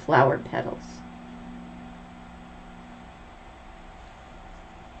did with the flower petals.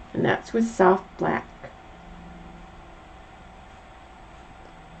 And that's with soft black.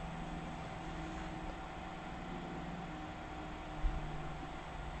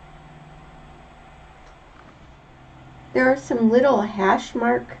 There are some little hash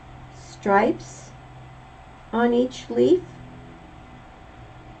mark stripes on each leaf.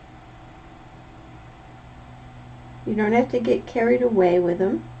 You don't have to get carried away with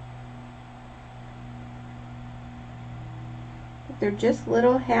them. They're just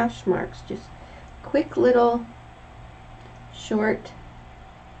little hash marks, just quick little short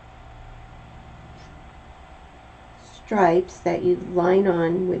stripes that you line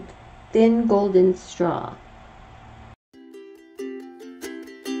on with thin golden straw.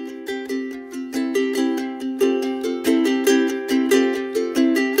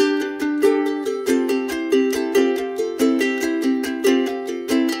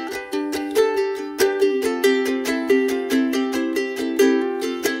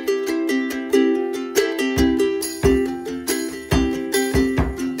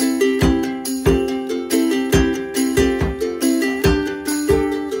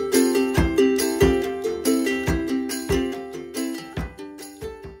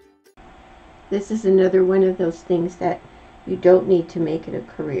 This is another one of those things that you don't need to make it a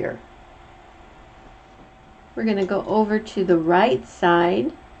career. We're going to go over to the right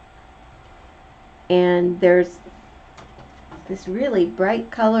side, and there's this really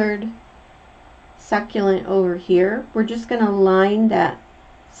bright colored succulent over here. We're just going to line that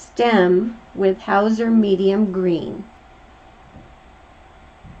stem with Hauser Medium Green.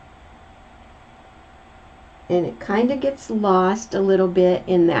 And it kind of gets lost a little bit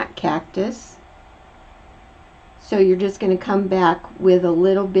in that cactus. So you're just going to come back with a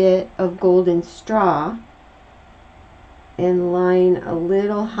little bit of golden straw and line a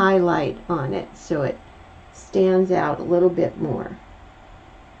little highlight on it so it stands out a little bit more.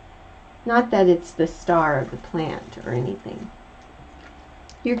 Not that it's the star of the plant or anything.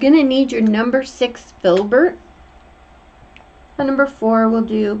 You're going to need your number 6 filbert. A number 4 will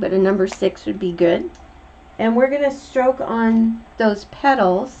do, but a number 6 would be good. And we're going to stroke on those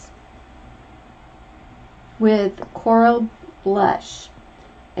petals with Coral Blush.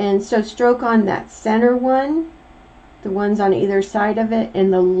 And so stroke on that center one, the ones on either side of it,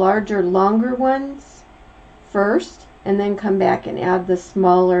 and the larger, longer ones first, and then come back and add the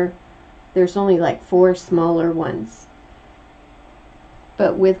smaller. There's only like 4 smaller ones.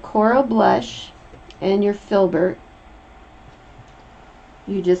 But with Coral Blush and your filbert,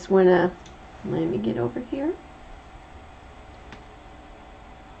 you just want to, let me get over here,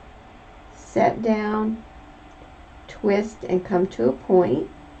 set down, twist, and come to a point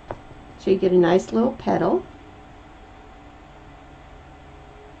so you get a nice little petal.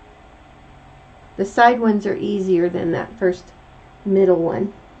 The side ones are easier than that first middle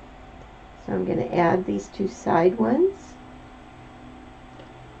one. So I'm going to add these 2 side ones.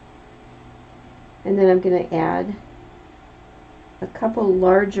 And then I'm going to add a couple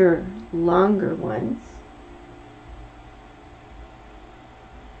larger, longer ones.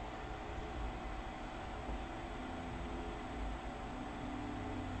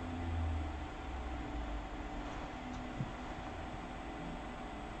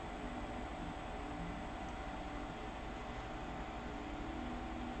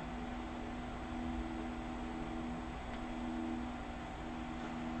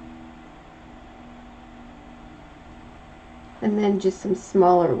 and then just some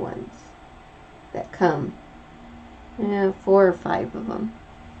smaller ones that come, 4 or 5 of them,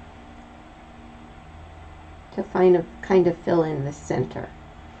 to kind of fill in the center.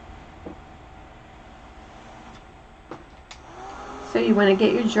 So you want to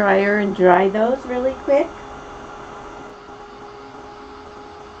get your dryer and dry those really quick.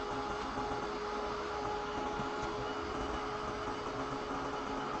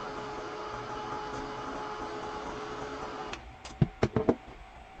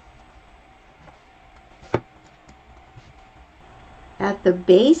 At the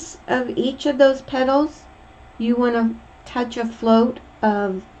base of each of those petals, you want to touch a float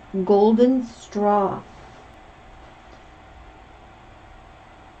of golden straw.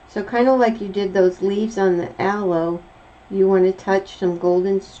 So kind of like you did those leaves on the aloe, you want to touch some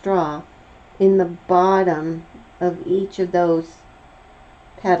golden straw in the bottom of each of those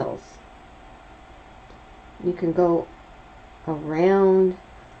petals. You can go around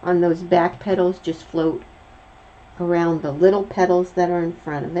on those back petals, just float around the little petals that are in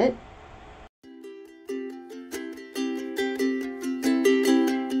front of it.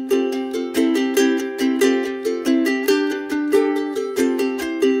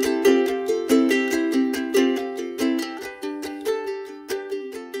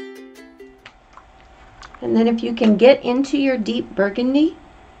 And then if you can get into your deep burgundy,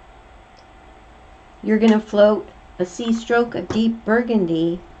 you're going to float a C-stroke of deep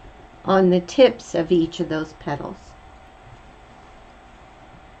burgundy on the tips of each of those petals.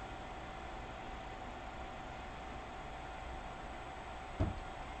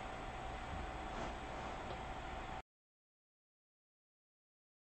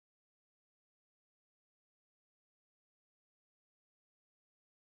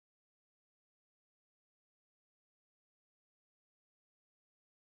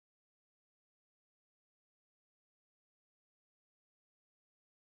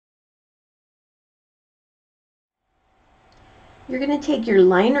 You're going to take your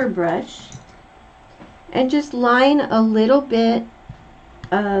liner brush and just line a little bit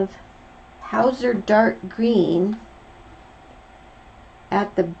of Hauser dark green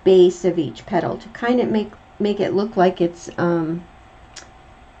at the base of each petal to kind of make it look like it's oh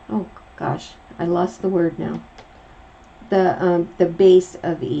gosh, I lost the word now. The base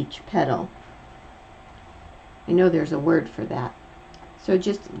of each petal. I know there's a word for that. So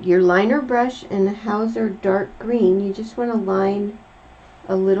just your liner brush and the Hauser dark green, you just want to line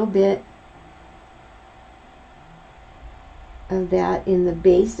a little bit of that in the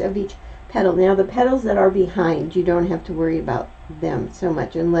base of each petal. Now the petals that are behind, you don't have to worry about them so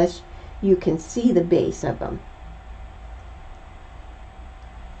much unless you can see the base of them.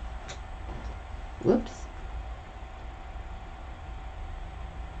 Whoops.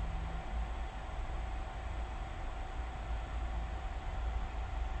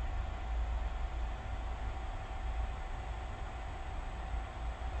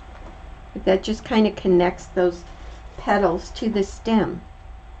 That just kind of connects those petals to the stem.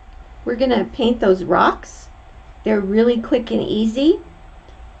 We're going to paint those rocks. They're really quick and easy.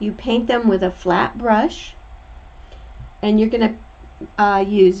 You paint them with a flat brush, and you're going to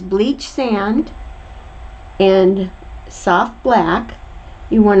use bleach sand and soft black.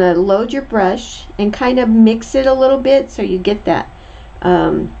 You want to load your brush and kind of mix it a little bit so you get that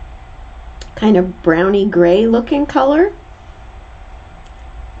kind of browny gray looking color.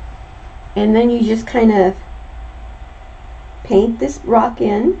 And then you just kind of paint this rock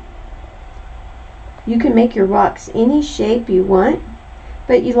in. You can make your rocks any shape you want,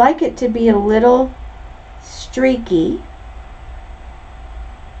 but you like it to be a little streaky,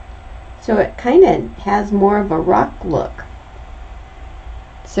 so it kind of has more of a rock look.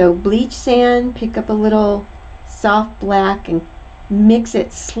 So bleach sand, pick up a little soft black and mix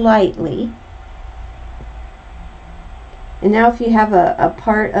it slightly. And now if you have a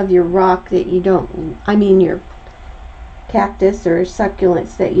part of your rock that you don't, I mean your cactus or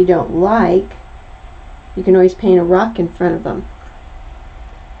succulents that you don't like, you can always paint a rock in front of them.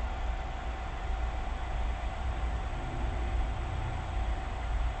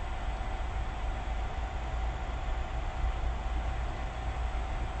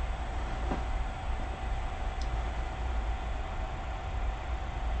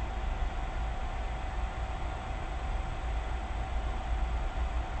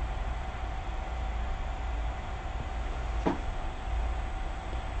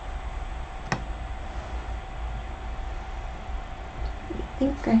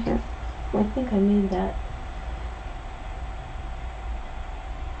 I think I made that.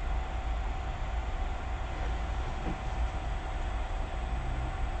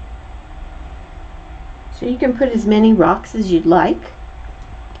 So you can put as many rocks as you'd like.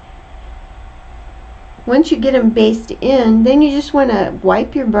 Once you get them based in, then you just want to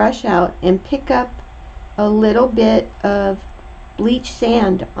wipe your brush out and pick up a little bit of bleach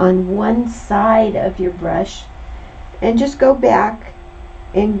sand on one side of your brush and just go back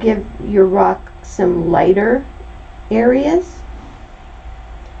and give your rock some lighter areas.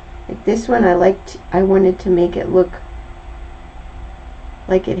 Like this one, I wanted to make it look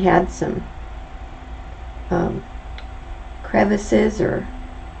like it had some crevices or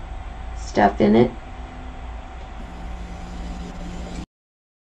stuff in it.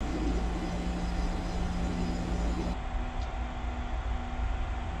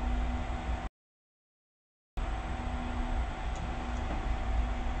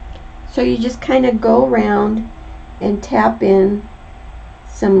 So you just kind of go around and tap in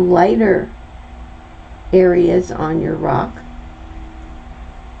some lighter areas on your rock.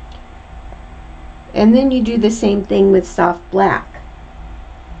 And then you do the same thing with soft black.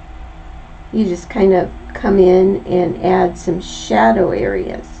 You just kind of come in and add some shadow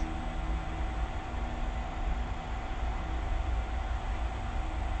areas.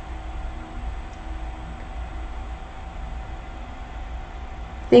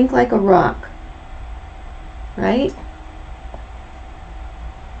 Think like a rock, right?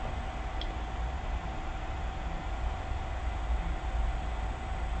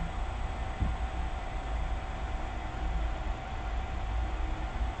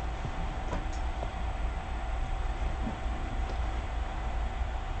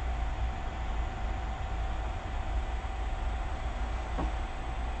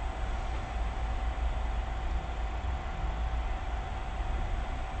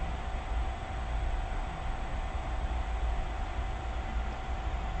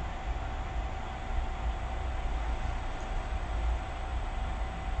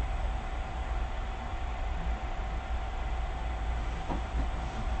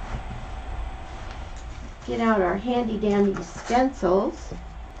 Get out our handy dandy stencils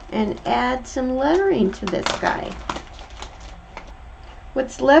and add some lettering to this guy.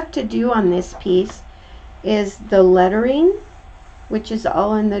 What's left to do on this piece is the lettering, which is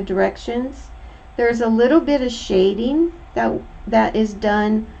all in the directions. There's a little bit of shading that is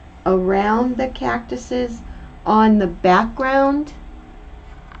done around the cactuses on the background,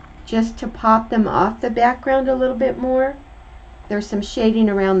 just to pop them off the background a little bit more. There's some shading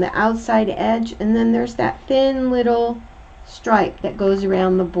around the outside edge, and then there's that thin little stripe that goes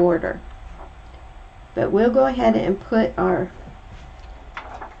around the border. But we'll go ahead and put our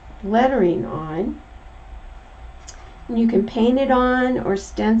lettering on. And you can paint it on or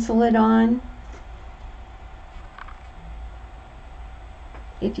stencil it on.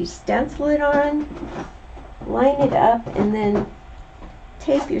 If you stencil it on, line it up and then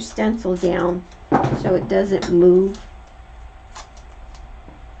tape your stencil down so it doesn't move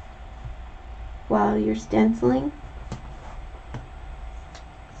while you're stenciling.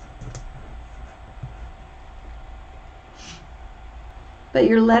 But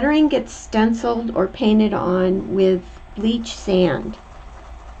your lettering gets stenciled or painted on with bleach sand.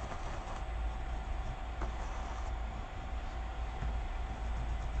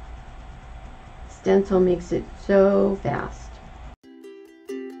 Stencil makes it so fast.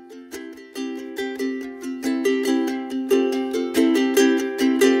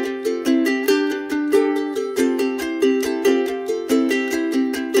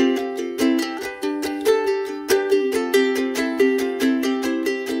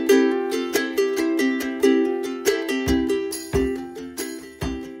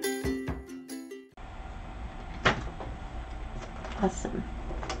 Awesome.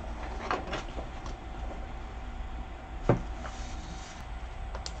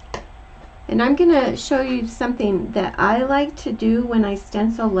 And I'm going to show you something that I like to do when I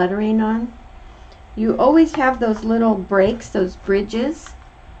stencil lettering on. You always have those little breaks, those bridges,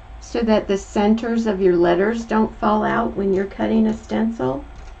 so that the centers of your letters don't fall out when you're cutting a stencil.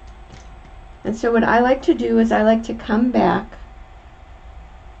 And so what I like to do is I like to come back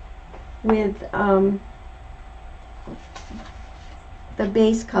with the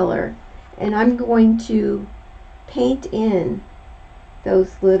base color, and I'm going to paint in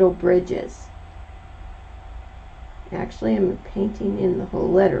those little bridges. Actually, I'm painting in the whole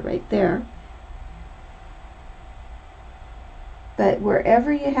letter right there. But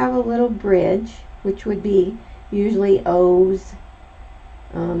wherever you have a little bridge, which would be usually O's,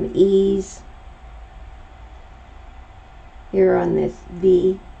 E's, here on this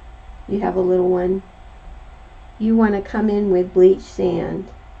V, you have a little one. You want to come in with bleach sand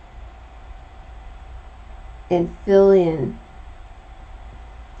and fill in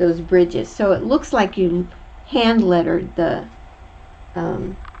those bridges. So it looks like you hand lettered the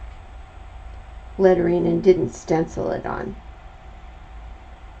lettering and didn't stencil it on.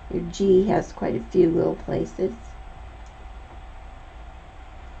 Your G has quite a few little places.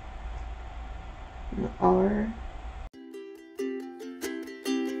 And the R.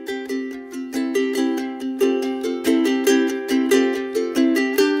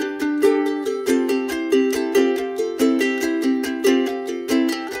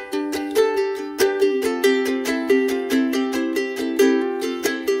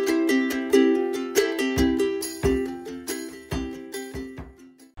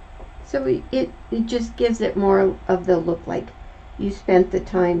 So it just gives it more of the look like you spent the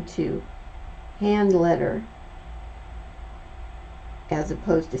time to hand letter as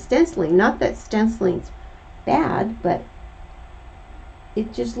opposed to stenciling. Not that stenciling's bad, but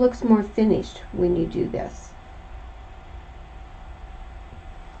it just looks more finished when you do this.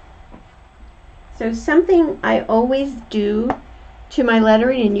 So something I always do to my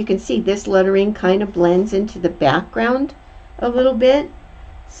lettering, and you can see this lettering kind of blends into the background a little bit.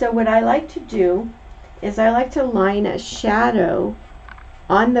 So what I like to do is I like to line a shadow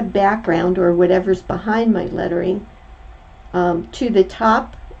on the background or whatever's behind my lettering to the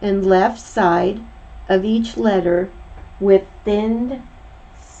top and left side of each letter with thin,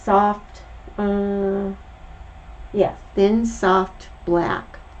 soft, thin, soft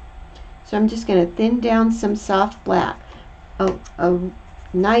black. So I'm just going to thin down some soft black, a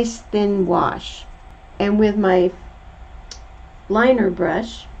nice thin wash. And with my liner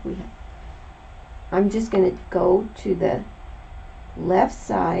brush, I'm just going to go to the left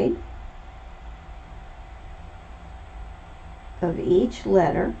side of each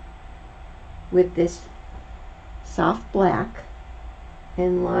letter with this soft black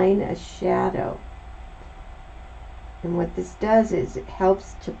and line a shadow. And what this does is it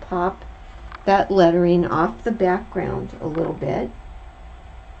helps to pop that lettering off the background a little bit.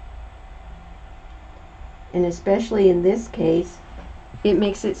 And especially in this case, it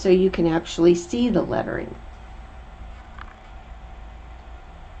makes it so you can actually see the lettering.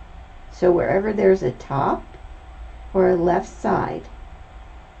 So wherever there's a top or a left side,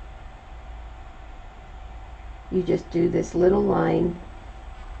 you just do this little line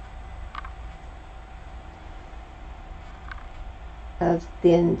of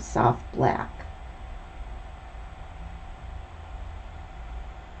thin, soft black.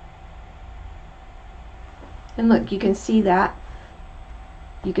 And look, you can see that.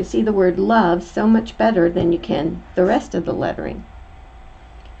 You can see the word love so much better than you can the rest of the lettering.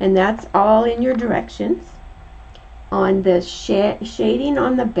 And that's all in your directions. On the shading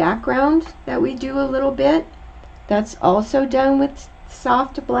on the background that we do a little bit, that's also done with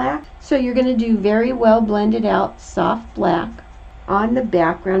soft black. So you're going to do very well blended out soft black on the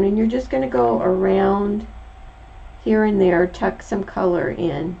background, and you're just going to go around here and there, tuck some color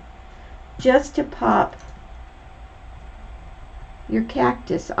in, just to pop your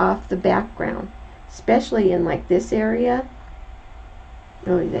cactus off the background, especially in like this area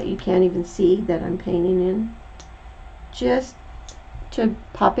that you can't even see that I'm painting in. Just to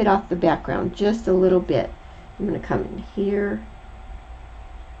pop it off the background just a little bit. I'm going to come in here.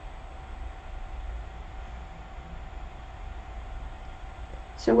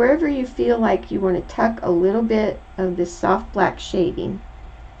 So wherever you feel like you want to tuck a little bit of this soft black shading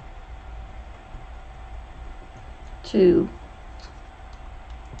to,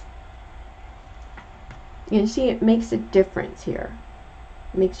 you see, it makes a difference here.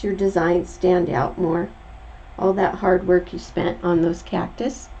 It makes your design stand out more. All that hard work you spent on those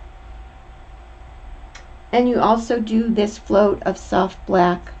cactus. And you also do this float of soft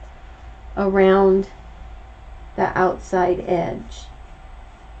black around the outside edge.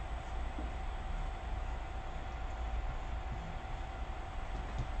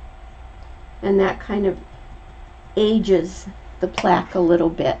 And that kind of ages the plaque a little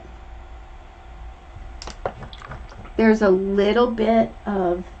bit. There's a little bit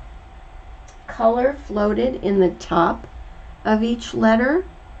of color floated in the top of each letter,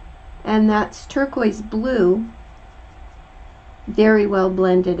 and that's turquoise blue, very well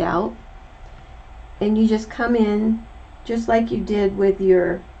blended out. And you just come in just like you did with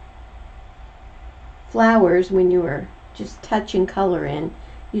your flowers when you were just touching color in.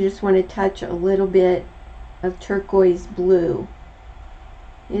 You just want to touch a little bit of turquoise blue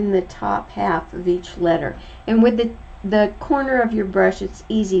in the top half of each letter. And with the corner of your brush, it's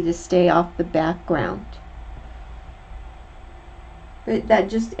easy to stay off the background. But that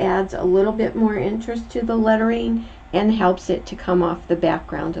just adds a little bit more interest to the lettering and helps it to come off the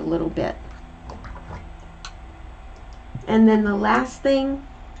background a little bit. And then the last thing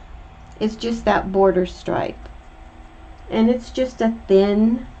is just that border stripe. And it's just a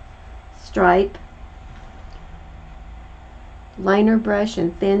thin stripe, liner brush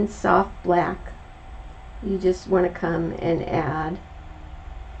and thin soft black. You just want to come and add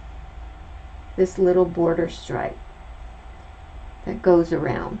this little border stripe that goes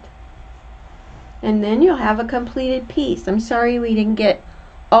around. And then you'll have a completed piece. I'm sorry we didn't get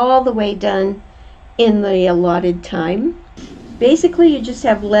all the way done in the allotted time. Basically, you just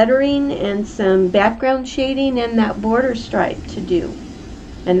have lettering and some background shading and that border stripe to do.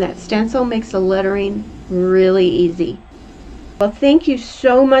 And that stencil makes the lettering really easy. Well, thank you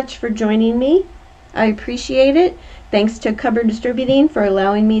so much for joining me. I appreciate it. Thanks to Cupboard Distributing for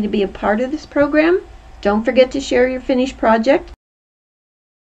allowing me to be a part of this program. Don't forget to share your finished project.